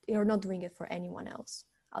that you're not doing it for anyone else,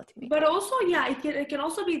 ultimately. But also, yeah, it can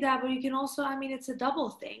also be that, but you can also, I mean, it's a double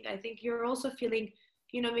thing. I think you're also feeling,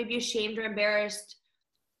 you know, maybe ashamed or embarrassed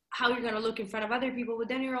how you're going to look in front of other people, but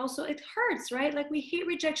then you're also, it hurts, right? Like, we hate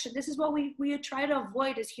rejection. This is what we try to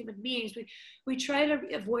avoid as human beings. We try to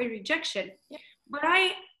avoid rejection. Yeah. But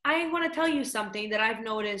I want to tell you something that I've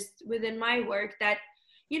noticed within my work, that,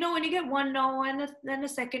 you know, when you get one no and then a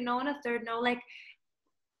second no and a third no, like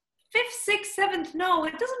 5th, 6th, 7th no,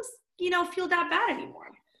 it doesn't, you know, feel that bad anymore.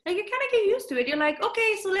 Like, you kind of get used to it. You're like,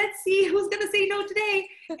 okay, so let's see who's going to say no today.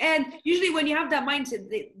 And usually when you have that mindset,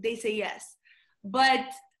 they say yes. But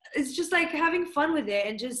it's just like having fun with it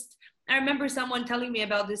and just I remember someone telling me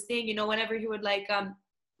about this thing, whenever he would like,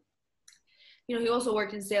 he also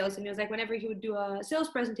worked in sales, and he was like, whenever he would do a sales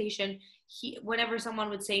presentation, whenever someone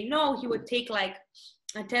would say no, he would take like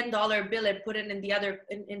a $10 bill and put it in the other,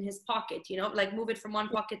 in his pocket, like move it from one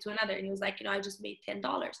pocket to another. And he was like, I just made $10.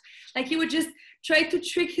 Like he would just try to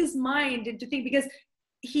trick his mind into thinking, because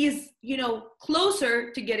he's,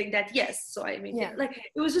 closer to getting that yes. So I mean, Yeah. like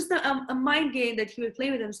it was just a mind game that he would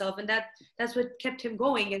play with himself, and that's what kept him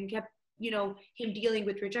going and kept him dealing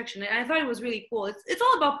with rejection. And I thought it was really cool. It's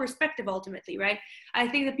all about perspective ultimately, right? I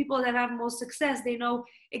think the people that have most success, they know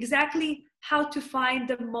exactly how to find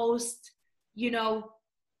the most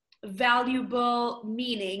valuable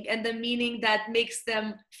meaning, and the meaning that makes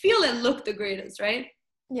them feel and look the greatest, right?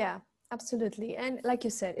 Yeah, absolutely. And like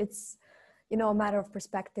you said, it's a matter of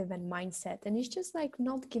perspective and mindset, and it's just like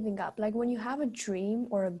not giving up. Like when you have a dream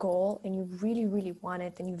or a goal and you really really want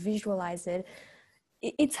it and you visualize it,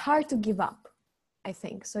 it's hard to give up, I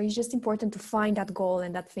think. So it's just important to find that goal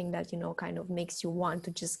and that thing that kind of makes you want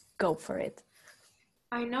to just go for it.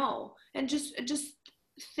 I know. And just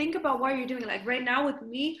think about what you're doing. Like right now with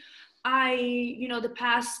me, the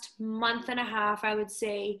past month and a half, I would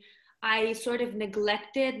say, I sort of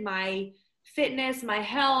neglected my fitness, my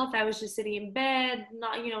health. I was just sitting in bed,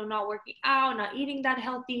 not working out, not eating that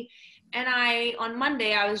healthy. And on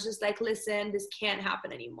Monday, I was just like, listen, this can't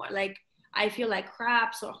happen anymore. Like, I feel like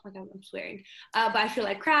crap. So, like, I'm swearing, but I feel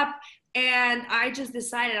like crap. And I just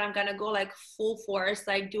decided I'm going to go like full force,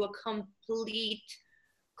 like do a complete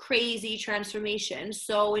crazy transformation.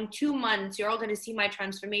 So in 2 months, you're all going to see my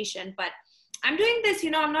transformation. But I'm doing this,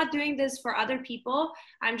 I'm not doing this for other people.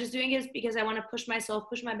 I'm just doing it because I want to push myself,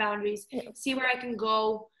 push my boundaries, see where I can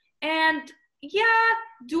go. And yeah,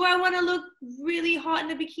 do I want to look really hot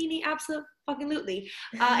in a bikini? Absolutely.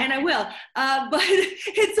 And I will. But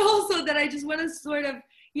it's also that I just want to sort of,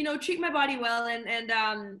 treat my body well,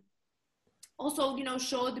 and also,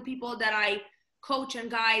 show the people that I coach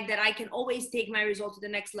and guide that I can always take my results to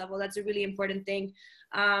the next level. That's a really important thing.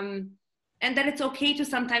 And that it's okay to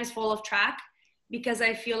sometimes fall off track, because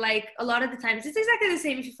I feel like a lot of the times it's exactly the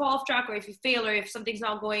same. If you fall off track, or if you fail, or if something's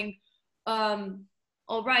not going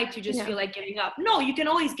all right, you just feel like giving up. No, you can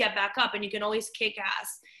always get back up, and you can always kick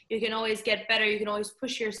ass. You can always get better. You can always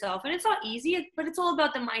push yourself. And it's not easy, but it's all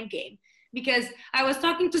about the mind game. Because I was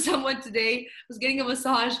talking to someone today, was getting a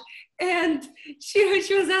massage, and she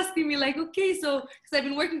was asking me like, okay, so, because I've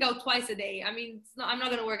been working out twice a day. I mean, I'm not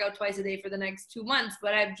going to work out twice a day for the next 2 months,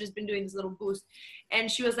 but I've just been doing this little boost.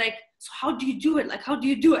 And she was like, so how do you do it? Like, how do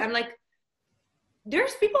you do it? I'm like,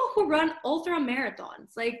 there's people who run ultra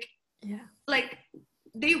marathons. Like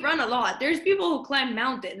they run a lot. There's people who climb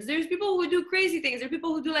mountains. There's people who do crazy things. There's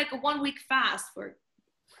people who do like a 1 week fast, for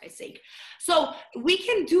Christ's sake. So we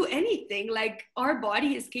can do anything. Like our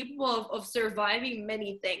body is capable of surviving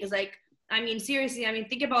many things. Like, I mean, seriously,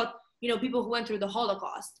 think about, people who went through the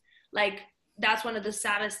Holocaust. Like that's one of the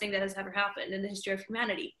saddest things that has ever happened in the history of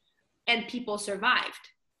humanity. And people survived.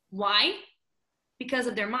 Why? Because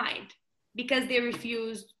of their mind. Because they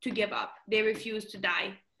refused to give up. They refused to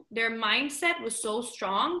die. Their mindset was so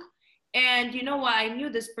strong. And I knew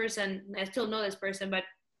this person, I still know this person, but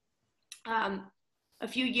a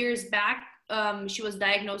few years back, she was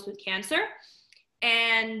diagnosed with cancer.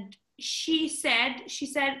 And she said,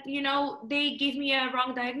 they gave me a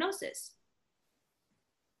wrong diagnosis.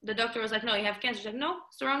 The doctor was like, no, you have cancer. She's like, no,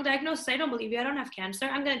 it's the wrong diagnosis. I don't believe you. I don't have cancer.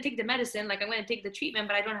 I'm going to take the medicine. Like, I'm going to take the treatment,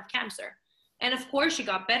 but I don't have cancer. And of course she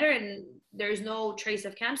got better, and there's no trace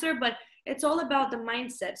of cancer, but it's all about the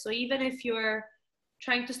mindset. So even if you're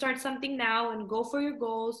trying to start something now and go for your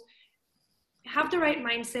goals, have the right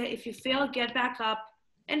mindset. If you fail, get back up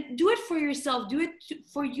and do it for yourself. Do it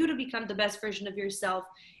for you to become the best version of yourself.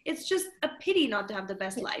 It's just a pity not to have the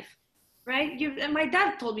best life, right? And my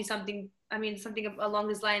dad told me something along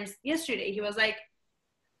these lines yesterday. He was like,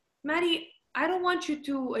 Maddie, I don't want you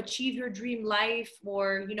to achieve your dream life,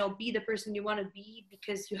 or, be the person you want to be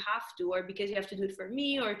because you have to, or because you have to do it for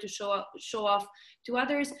me, or to show off to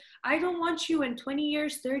others. I don't want you in 20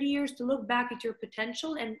 years, 30 years to look back at your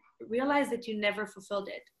potential and realize that you never fulfilled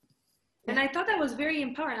it. And I thought that was very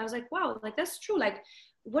empowering. I was like, wow, like that's true. Like,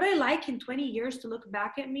 would I like in 20 years to look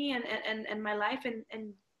back at me and my life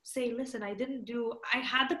and say, listen, I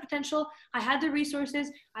had the potential, I had the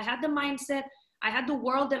resources, I had the mindset, I had the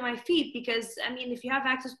world at my feet. Because if you have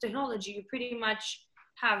access to technology, you pretty much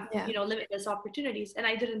have, limitless opportunities. And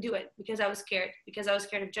I didn't do it because I was scared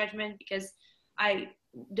of judgment, because I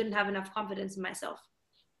didn't have enough confidence in myself.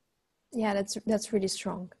 Yeah, that's really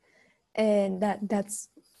strong. And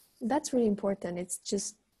that's really important. It's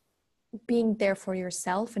just being there for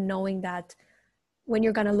yourself and knowing that when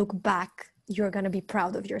you're gonna look back, you're gonna be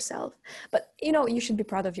proud of yourself. But you know, you should be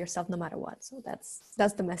proud of yourself no matter what. So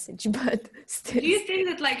that's the message. But still, Do you think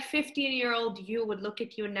that like 15-year-old you would look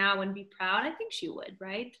at you now and be proud? I think she would,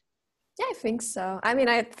 right? yeah, I think so. I mean,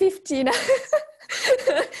 at 15,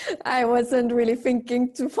 I wasn't really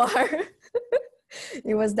thinking too far.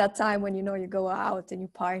 It was that time when, you know, you go out and you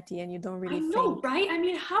party and you don't I really know, think. right? I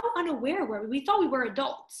mean, how unaware were we? We thought we were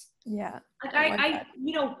adults. Yeah. Like Oh my I God.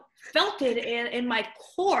 you know, felt it in my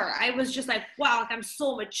core. I was just like, wow, like I'm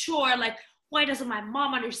so mature. Like, why doesn't my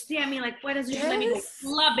mom understand me? Like, why doesn't she let me go Yes.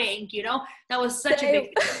 clubbing? You know, that was such a Same.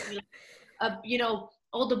 big thing. You know,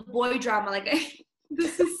 all the boy drama. Like,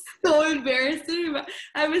 this is so embarrassing. But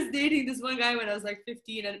I was dating this one guy when I was like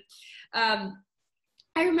 15, and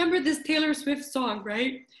I remember this Taylor Swift song,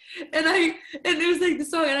 right? And it was like the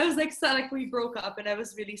song, and I was like, so, like we broke up, and I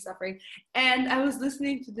was really suffering. And I was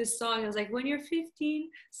listening to this song. I was like, when you're 15,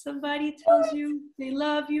 somebody tells you they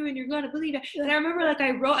love you, and you're gonna believe it. And I remember, like,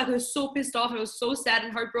 I was so pissed off, and I was so sad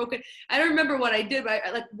and heartbroken. I don't remember what I did, but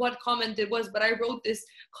like what comment it was, but I wrote this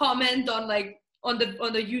comment on like on the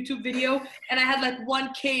YouTube video, and I had like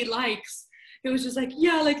 1K likes. It was just like,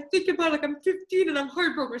 yeah, like think about it, like I'm 15 and I'm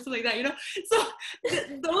heartbroken or something like that, you know? So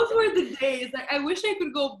those were the days. Like I wish I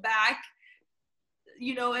could go back,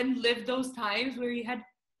 you know, and live those times where you had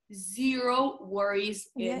zero worries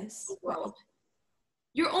in Yes. the Wow. world.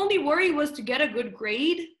 Your only worry was to get a good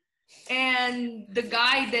grade and the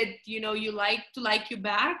guy that, you know, you like to like you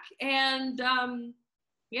back, and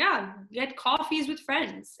yeah, get coffees with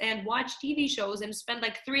friends and watch TV shows and spend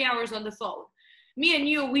like 3 hours on the phone. Me and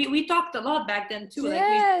you, we talked a lot back then too.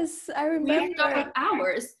 Yes, I We used to talk remember. for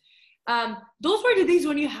hours. Those were the days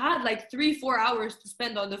when you had like 3-4 hours to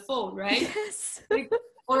spend on the phone, right? Yes. Like,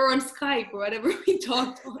 or on Skype or whatever we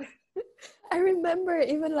talked on. I remember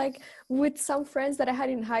even like with some friends that I had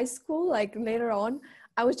in high school, like later on,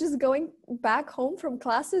 I was just going back home from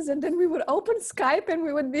classes and then we would open Skype and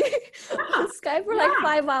we would be on Skype for like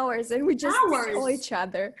 5 hours and we just saw each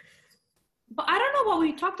other. But I don't know what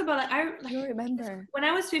we talked about. I don't remember. When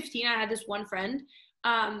I was 15, I had this one friend,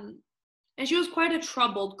 and she was quite a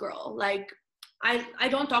troubled girl. Like, I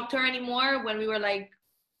don't talk to her anymore. When we were like,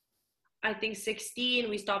 I think 16,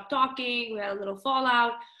 we stopped talking. We had a little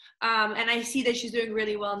fallout. And I see that she's doing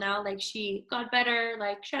really well now. Like, she got better.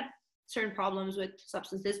 Like, she had certain problems with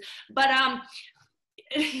substances. But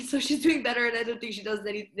so she's doing better, and I don't think she does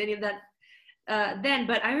any of that then.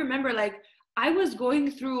 But I remember, like, I was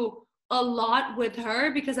going through a lot with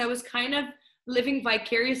her because I was kind of living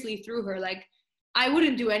vicariously through her. Like, I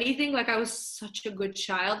wouldn't do anything. Like, I was such a good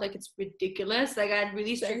child. Like, it's ridiculous. Like, I had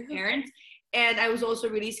really strict parents, and I was also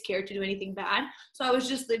really scared to do anything bad. So I was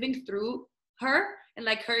just living through her and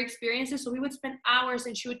like her experiences. So we would spend hours,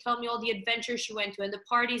 and she would tell me all the adventures she went to and the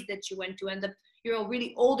parties that she went to and the, you know,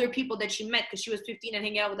 really older people that she met, because she was 15 and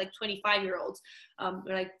hanging out with like 25-year-olds, or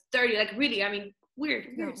like 30, like really, I mean,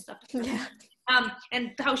 weird stuff. Yeah.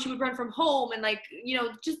 And how she would run from home and like, you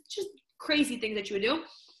know, just crazy things that she would do.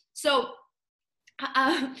 So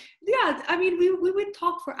yeah, I mean, we would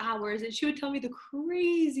talk for hours, and she would tell me the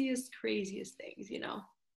craziest things, you know.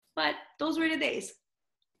 But those were the days.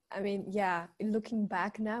 I mean, yeah, looking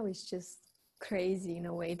back now, it's just crazy in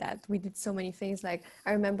a way that we did so many things. Like,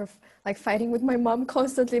 I remember like fighting with my mom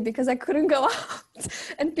constantly because I couldn't go out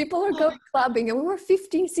and people were going clubbing, and we were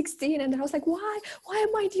 15, 16, and I was like, why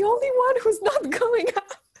am I the only one who's not going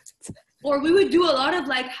out? Or we would do a lot of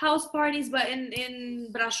like house parties, but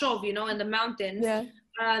in Brasov, you know, in the mountains. Yeah.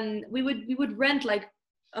 And we would rent, like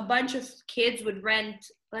a bunch of kids would rent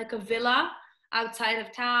like a villa outside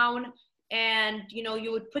of town, and you know, you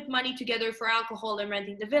would put money together for alcohol and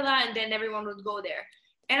renting the villa, and then everyone would go there.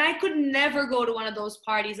 And I could never go to one of those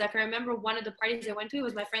parties. Like, I remember one of the parties I went to, it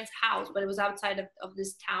was my friend's house, but it was outside of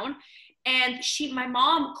this town. And my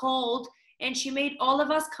mom called, and she made all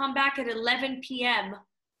of us come back at 11 p.m.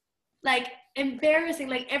 Like, embarrassing.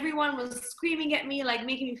 Like, everyone was screaming at me, like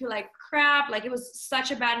making me feel like crap. Like, it was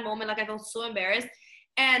such a bad moment. Like, I felt so embarrassed.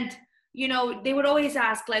 And you know, they would always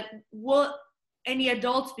ask, like, will any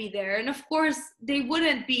adults be there? And of course they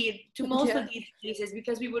wouldn't be to most of these places,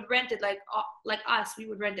 because we would rent it, like us, we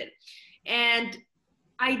would rent it. And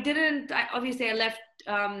obviously I left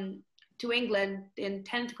to England in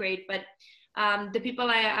 10th grade, but the people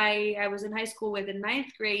I was in high school with in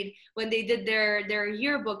 9th grade, when they did their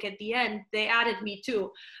yearbook at the end, they added me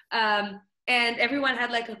too. And everyone had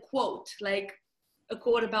like a quote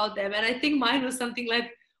about them. And I think mine was something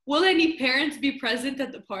like, will any parents be present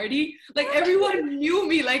at the party? Like, everyone knew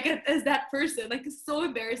me like as that person. Like, it's so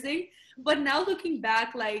embarrassing. But now looking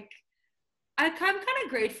back, like, I'm kind of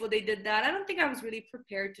grateful they did that. I don't think I was really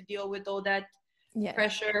prepared to deal with all that Yeah.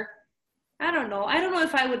 pressure. I don't know. I don't know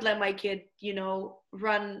if I would let my kid,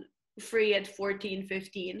 run free at 14,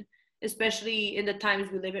 15, especially in the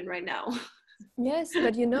times we live in right now. Yes,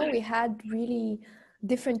 but we had really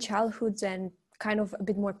different childhoods and kind of a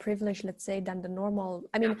bit more privileged, let's say, than the normal.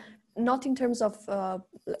 I mean, not in terms of,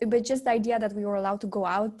 but just the idea that we were allowed to go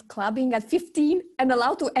out clubbing at 15 and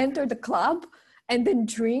allowed to enter the club and then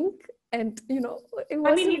drink. And, it I mean,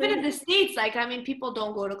 wasn't even in really, the States, people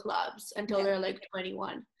don't go to clubs until yeah. they're like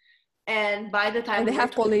 21. And by the time And they we were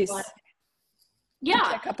have 21, police to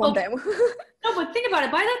yeah. check up on But them. no, but think about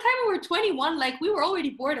it. By the time we were 21, we were already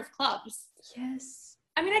bored of clubs. Yes.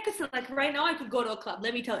 I mean, I could feel right now I could go to a club.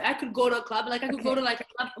 Let me tell you, I could go to a club. I could go to a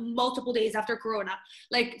club multiple days after Corona.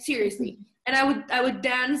 Seriously. And I would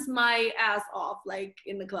dance my ass off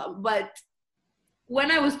in the club. But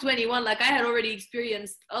when I was 21, I had already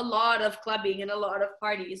experienced a lot of clubbing and a lot of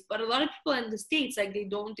parties. But a lot of people in the States, they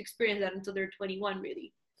don't experience that until they're 21,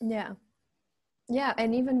 really. Yeah. Yeah,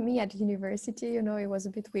 and even me at university, it was a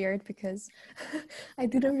bit weird because I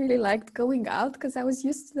didn't really like going out because I was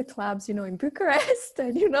used to the clubs, in Bucharest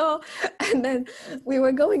and, and then we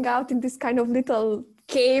were going out in this kind of little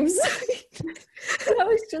caves. And I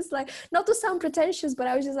was just not to sound pretentious, but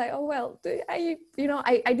I was just oh, well, I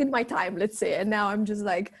did my time, let's say. And now I'm just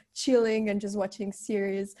chilling and just watching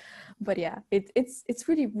series. But yeah, it's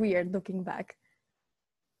really weird looking back.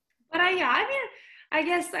 But I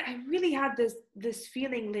guess I really had this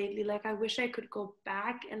feeling lately, I wish I could go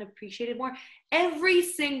back and appreciate it more. Every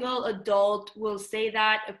single adult will say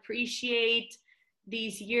that, appreciate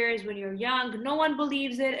these years when you're young. No one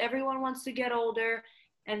believes it. Everyone wants to get older.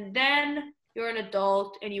 And then you're an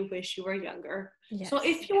adult and you wish you were younger. Yes. So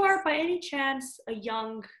if you are by any chance a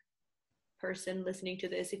young person listening to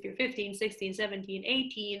this, if you're 15, 16, 17,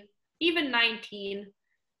 18, even 19,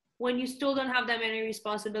 when you still don't have that many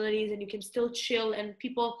responsibilities and you can still chill and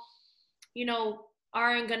people,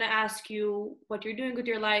 aren't going to ask you what you're doing with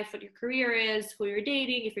your life, what your career is, who you're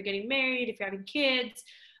dating, if you're getting married, if you're having kids,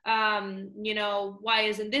 why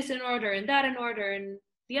isn't this in order and that in order and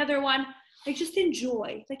the other one, just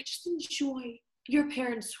enjoy your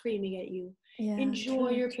parents screaming at you. Yeah, enjoy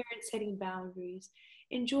true. Your parents setting boundaries.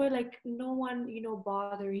 Enjoy no one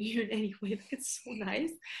bothering you in any way. It's so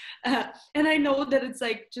nice. And I know that it's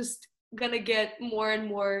just gonna get more and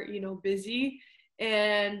more busy,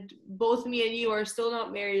 and both me and you are still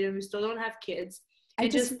not married and we still don't have kids.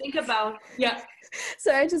 And just think about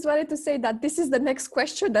So I just wanted to say that this is the next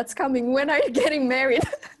question that's coming. When are you getting married?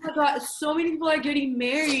 Oh my God, so many people are getting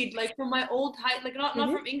married from my old high, not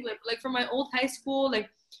from England, but from my old high school.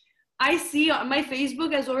 I see on my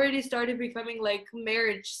Facebook has already started becoming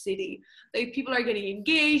marriage city. People are getting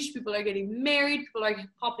engaged, people are getting married, people are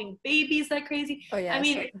popping babies like crazy. Oh yeah. I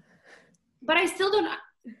mean, but I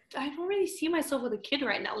don't really see myself with a kid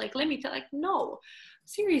right now. Let me tell, no,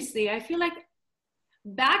 seriously, I feel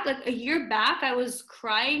back, a year back, I was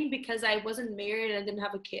crying because I wasn't married and I didn't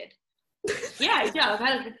have a kid. Yeah, I've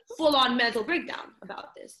had a full-on mental breakdown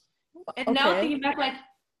about this. And now thinking back,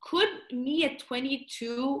 could me at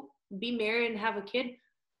 22 be married and have a kid?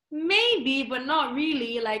 Maybe, but not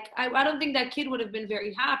really. I don't think that kid would have been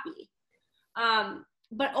very happy.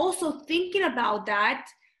 But also thinking about that,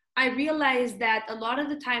 I realized that a lot of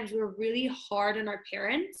the times we're really hard on our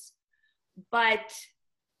parents, but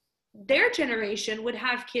their generation would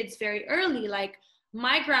have kids very early.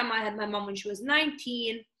 My grandma had my mom when she was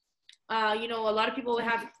 19. A lot of people would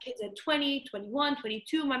have kids at 20, 21,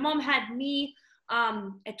 22. My mom had me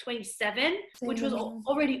at 27, which was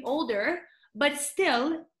already older, but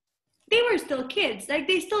still, they were still kids.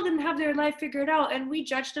 They still didn't have their life figured out, and we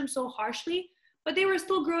judged them so harshly, but they were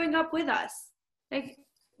still growing up with us.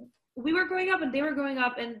 We were growing up and they were growing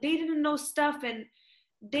up, and they didn't know stuff, and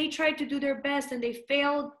they tried to do their best, and they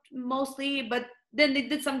failed mostly, but then they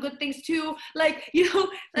did some good things too.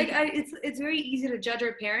 It's very easy to judge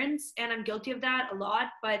our parents, and I'm guilty of that a lot,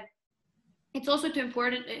 but it's also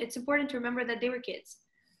important to remember that they were kids.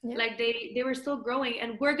 Yeah. They were still growing,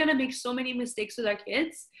 and we're gonna make so many mistakes with our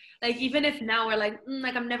kids. Even if now we're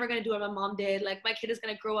I'm never gonna do what my mom did. My kid is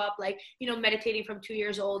gonna grow up meditating from 2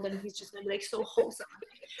 years old, and he's just gonna be so wholesome.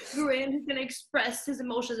 And he's gonna express his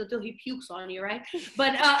emotions until he pukes on you, right?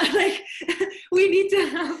 But we need to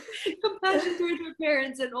have compassion towards our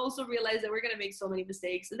parents and also realize that we're gonna make so many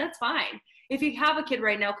mistakes, and that's fine. If you have a kid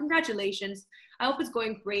right now, congratulations. I hope it's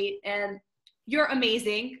going great, and you're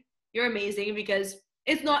amazing. You're amazing, because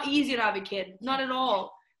it's not easy to have a kid, not at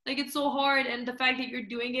all. It's so hard, and the fact that you're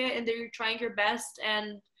doing it and that you're trying your best,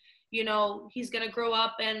 and you know, he's going to grow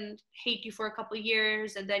up and hate you for a couple of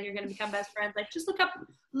years and then you're going to become best friends. Like just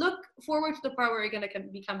look forward to the part where you're going to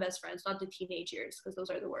become best friends, not the teenage years, because those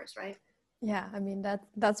are the worst, right? Yeah, I mean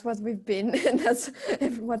that's what we've been, and that's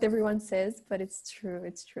what everyone says, but it's true.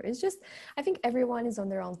 It's just, I think everyone is on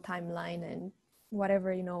their own timeline, and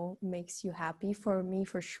whatever, you know, makes you happy. For me,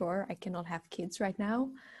 for sure, I cannot have kids right now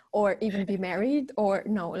or even be married, or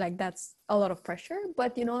no, like that's a lot of pressure.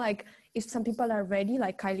 But you know, like if some people are ready,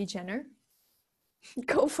 like Kylie Jenner,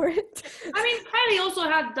 go for it. I mean, Kylie also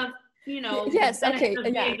had the, you know, Yes, the okay, benefit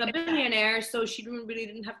of yeah. being a billionaire, so she really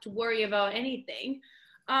didn't have to worry about anything.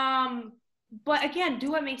 But again,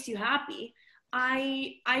 do what makes you happy.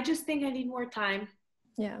 I just think I need more time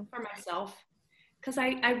Yeah. for myself, because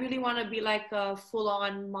I really want to be like a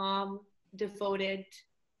full-on mom, devoted,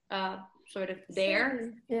 sort of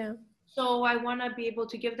there. Yeah. So I want to be able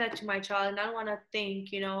to give that to my child, and I don't want to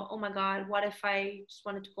think, you know, oh my God, what if I just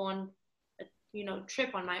wanted to go on a, you know,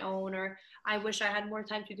 trip on my own, or I wish I had more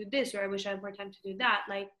time to do this, or I wish I had more time to do that.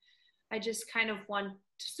 Like, I just kind of want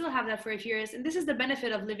to still have that for a few years. And this is the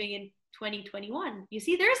benefit of living in 2021. You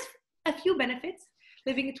see, there's a few benefits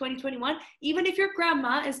living in 2021. Even if your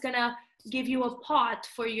grandma is going to give you a pot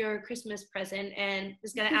for your Christmas present and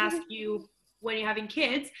is going to ask you when you're having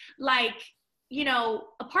kids, like, you know,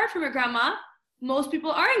 apart from your grandma, most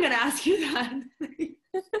people aren't going to ask you that.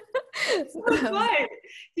 So it's fine.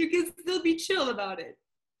 You can still be chill about it.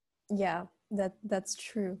 Yeah, that's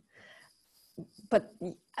true. But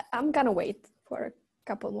I'm gonna wait for a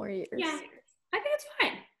couple more years. Yeah, I think it's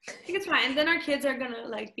fine. I think it's fine. And then our kids are gonna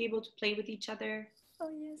like be able to play with each other.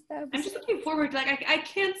 Oh yes, that would be I'm just looking forward to, like, I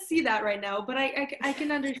can't see that right now, but I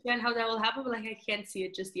can understand how that will happen, but like I can't see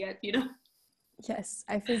it just yet, you know? Yes,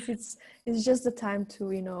 I think it's just the time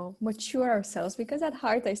to, you know, mature ourselves, because at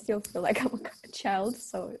heart I still feel like I'm a child,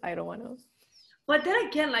 so I don't want to. But then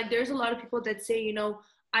again, like there's a lot of people that say, you know,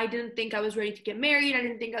 I didn't think I was ready to get married. I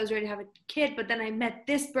didn't think I was ready to have a kid, but then I met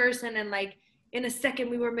this person and like in a second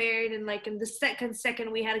we were married, and like in the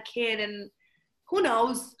second we had a kid, and who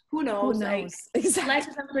knows? Who knows? Like, exactly. life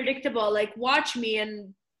is unpredictable. Like watch me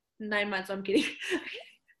in 9 months. I'm kidding.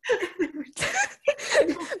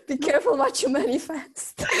 Be careful what you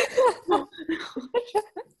manifest.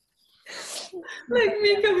 Like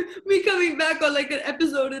me coming back on like an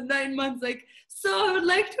episode in 9 months, like, so I would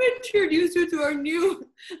like to introduce you to our new.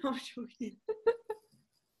 I'm joking.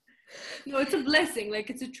 No, it's a blessing. Like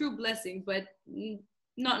it's a true blessing, but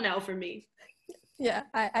not now for me. Yeah,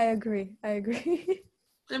 I agree.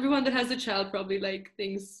 Everyone that has a child probably like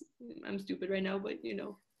thinks I'm stupid right now, but you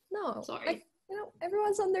know. No, sorry. Like, you know,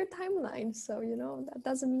 everyone's on their timeline, so you know that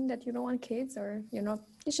doesn't mean that you don't want kids, or you're not.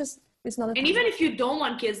 It's just, it's not. And even if you don't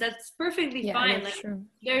want kids, that's perfectly fine. That's like true.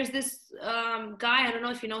 There's this guy, I don't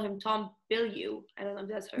know if you know him, Tom Bilyeu. I don't know if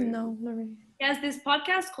that's heard. No, not really. He has this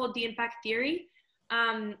podcast called The Impact Theory,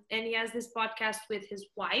 and he has this podcast with his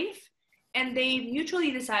wife, and they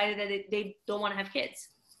mutually decided that they don't want to have kids,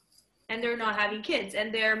 and they're not having kids,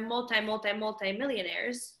 and they're multi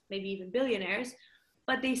millionaires, maybe even billionaires,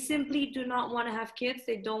 but they simply do not want to have kids.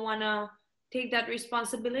 They don't want to take that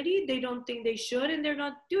responsibility. They don't think they should, and they're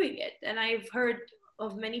not doing it. And I've heard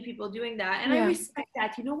of many people doing that, and I respect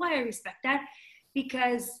that. You know why I respect that?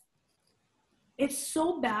 Because it's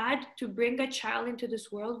so bad to bring a child into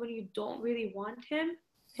this world when you don't really want him.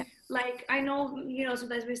 Yeah. Like, I know, you know,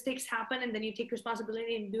 sometimes mistakes happen and then you take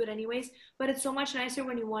responsibility and do it anyways, but it's so much nicer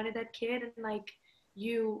when you wanted that kid, and like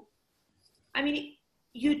you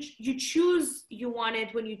choose you want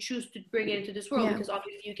it when you choose to bring it into this world, because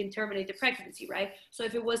obviously you can terminate the pregnancy, right? So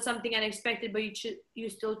if it was something unexpected but you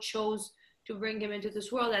still chose to bring him into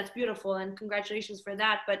this world, that's beautiful, and congratulations for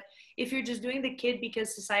that. But if you're just doing the kid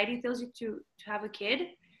because society tells you to have a kid,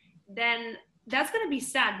 then that's going to be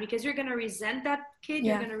sad, because you're going to resent that kid.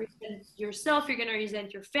 You're going to resent yourself. You're going to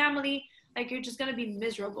resent your family. Like, you're just going to be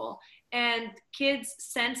miserable. And kids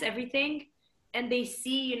sense everything, and they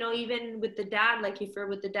see, you know, even with the dad, like if you're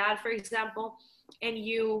with the dad, for example, and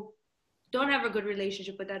you don't have a good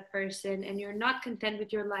relationship with that person and you're not content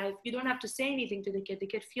with your life, you don't have to say anything to the kid. The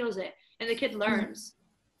kid feels it, and the kid learns.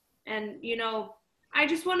 And, you know, I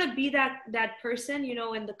just want to be that person, you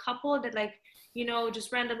know, in the couple that, like, you know,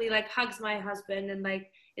 just randomly like hugs my husband and like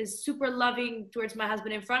is super loving towards my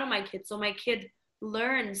husband in front of my kid. So my kid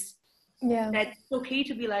learns that it's okay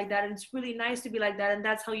to be like that, and it's really nice to be like that, and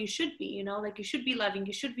that's how you should be, you know, like you should be loving,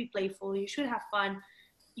 you should be playful, you should have fun.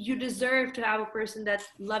 You deserve to have a person that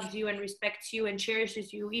loves you and respects you and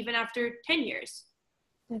cherishes you even after 10 years.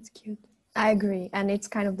 That's cute. I agree. And it's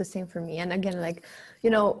kind of the same for me. And again, like,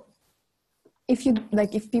 you know, if you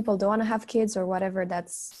like, if people don't want to have kids or whatever,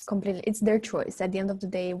 that's completely, it's their choice. At the end of the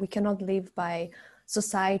day, we cannot live by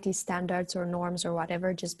society standards or norms or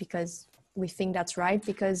whatever just because we think that's right,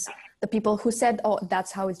 because the people who said, oh,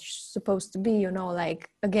 that's how it's supposed to be, you know, like,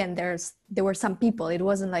 again, there were some people, it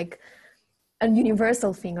wasn't like a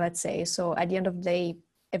universal thing, let's say. So at the end of the day,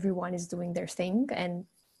 everyone is doing their thing and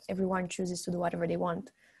everyone chooses to do whatever they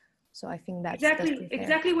want. So I think that's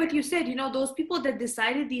exactly what you said. You know, those people that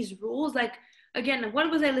decided these rules, like, again, what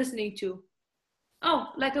was I listening to? Oh,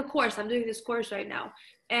 like a course. I'm doing this course right now.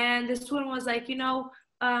 And this one was like, you know,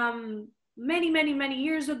 many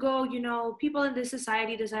years ago, you know, people in this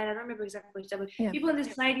society decided, I don't remember exactly what you said, but people in this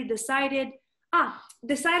society decided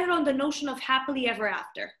on the notion of happily ever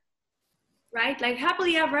after, right? Like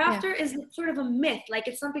happily ever after is sort of a myth. Like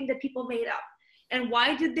it's something that people made up. And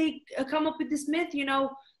why did they come up with this myth? You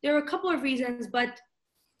know, there were a couple of reasons, but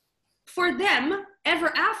for them,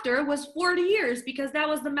 ever after was 40 years because that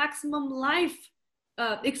was the maximum life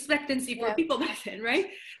expectancy for people back then, right?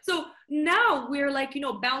 So now we're like, you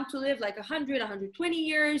know, bound to live like 100, 120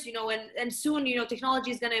 years, you know, and soon, you know,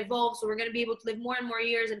 technology is going to evolve. So we're going to be able to live more and more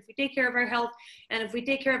years. And if we take care of our health and if we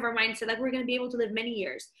take care of our mindset, like we're going to be able to live many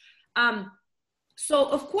years. So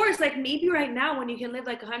of course, like maybe right now when you can live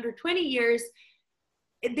like 120 years,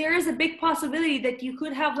 there is a big possibility that you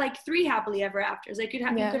could have like 3 happily ever afters. Like you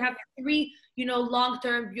could have 3, you know,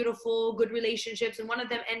 long-term, beautiful, good relationships, and one of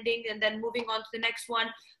them ending and then moving on to the next one.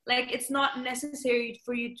 Like it's not necessary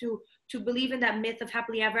for you to believe in that myth of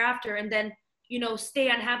happily ever after and then, you know, stay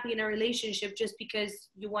unhappy in a relationship just because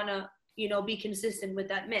you want to, you know, be consistent with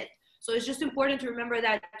that myth. So it's just important to remember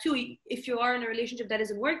that too. If you are in a relationship that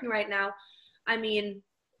isn't working right now, I mean,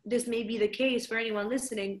 this may be the case for anyone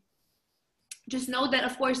listening. Just know that,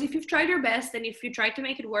 of course, if you've tried your best and if you tried to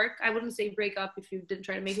make it work, I wouldn't say break up if you didn't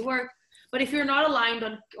try to make it work. But if you're not aligned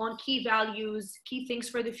on key values, key things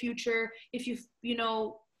for the future, if you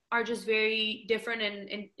know, are just very different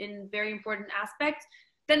in very important aspects,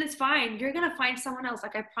 then it's fine. You're going to find someone else.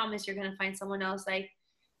 Like I promise you're going to find someone else, like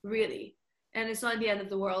really. And it's not the end of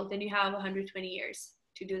the world. And you have 120 years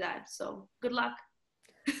to do that. So good luck.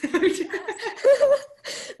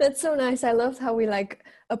 That's so nice. I loved how we like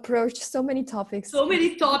approached so many topics. Oh my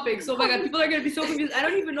God, people are going to be so confused. I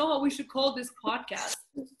don't even know how we should call this podcast.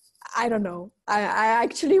 I don't know. I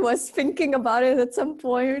actually was thinking about it at some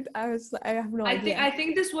point. I have no idea. I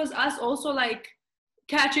think this was us also like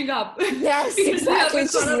catching up. Yes, exactly.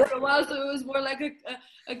 For a while, so it was more like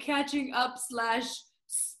a catching up /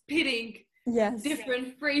 spitting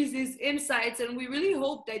different phrases, insights, and we really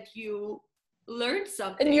hope that you learned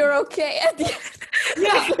something. And you're okay at the end.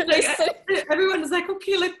 Yeah, like everyone is like,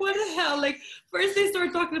 okay, like what the hell? Like first they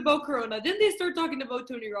start talking about Corona, then they start talking about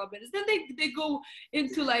Tony Robbins, then they go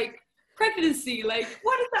into like pregnancy. Like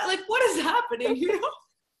what is that? Like what is happening? You know?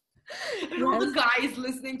 And all the guys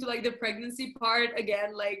listening to like the pregnancy part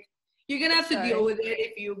again, like you're gonna have to deal with it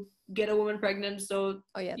if you get a woman pregnant. So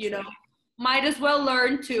you know, might as well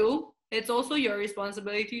learn too. It's also your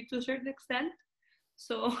responsibility to a certain extent.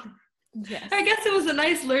 So yes. I guess it was a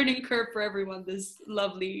nice learning curve for everyone, this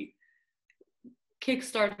lovely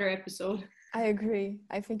Kickstarter episode. I agree.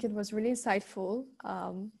 I think it was really insightful.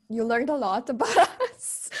 You learned a lot about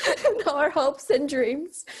us and our hopes and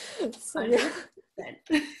dreams. So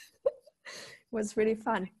it was really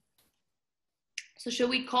fun. So should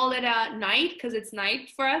we call it a night because it's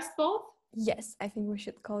night for us both? Yes, I think we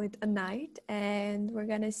should call it a night, and we're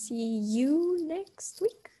gonna see you next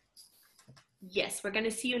week. Yes, we're going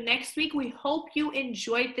to see you next week. We hope you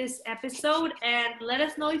enjoyed this episode and let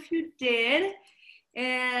us know if you did.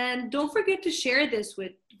 And don't forget to share this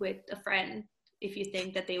with a friend if you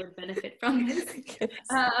think that they would benefit from this.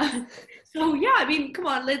 So yeah, I mean, come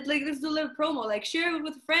on, let's do a little promo. Like share it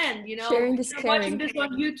with a friend, you know. Sharing is if you're watching this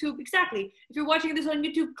on YouTube, exactly. If you're watching this on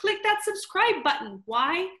YouTube, click that subscribe button.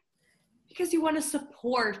 Why? Because you want to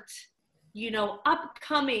support, you know,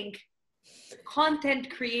 upcoming content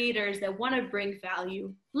creators that want to bring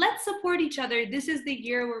value. Let's support each other. This is the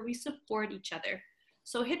year where we support each other.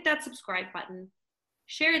 So hit that subscribe button.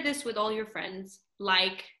 Share this with all your friends.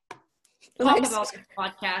 Talk about this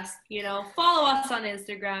podcast, you know, follow us on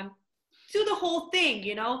Instagram. Do the whole thing,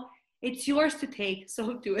 you know. It's yours to take,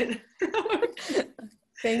 so do it.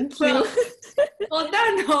 Thank you. Well, on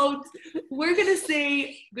that note, we're going to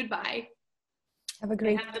say goodbye. Have a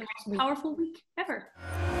great week. Have the most powerful week ever.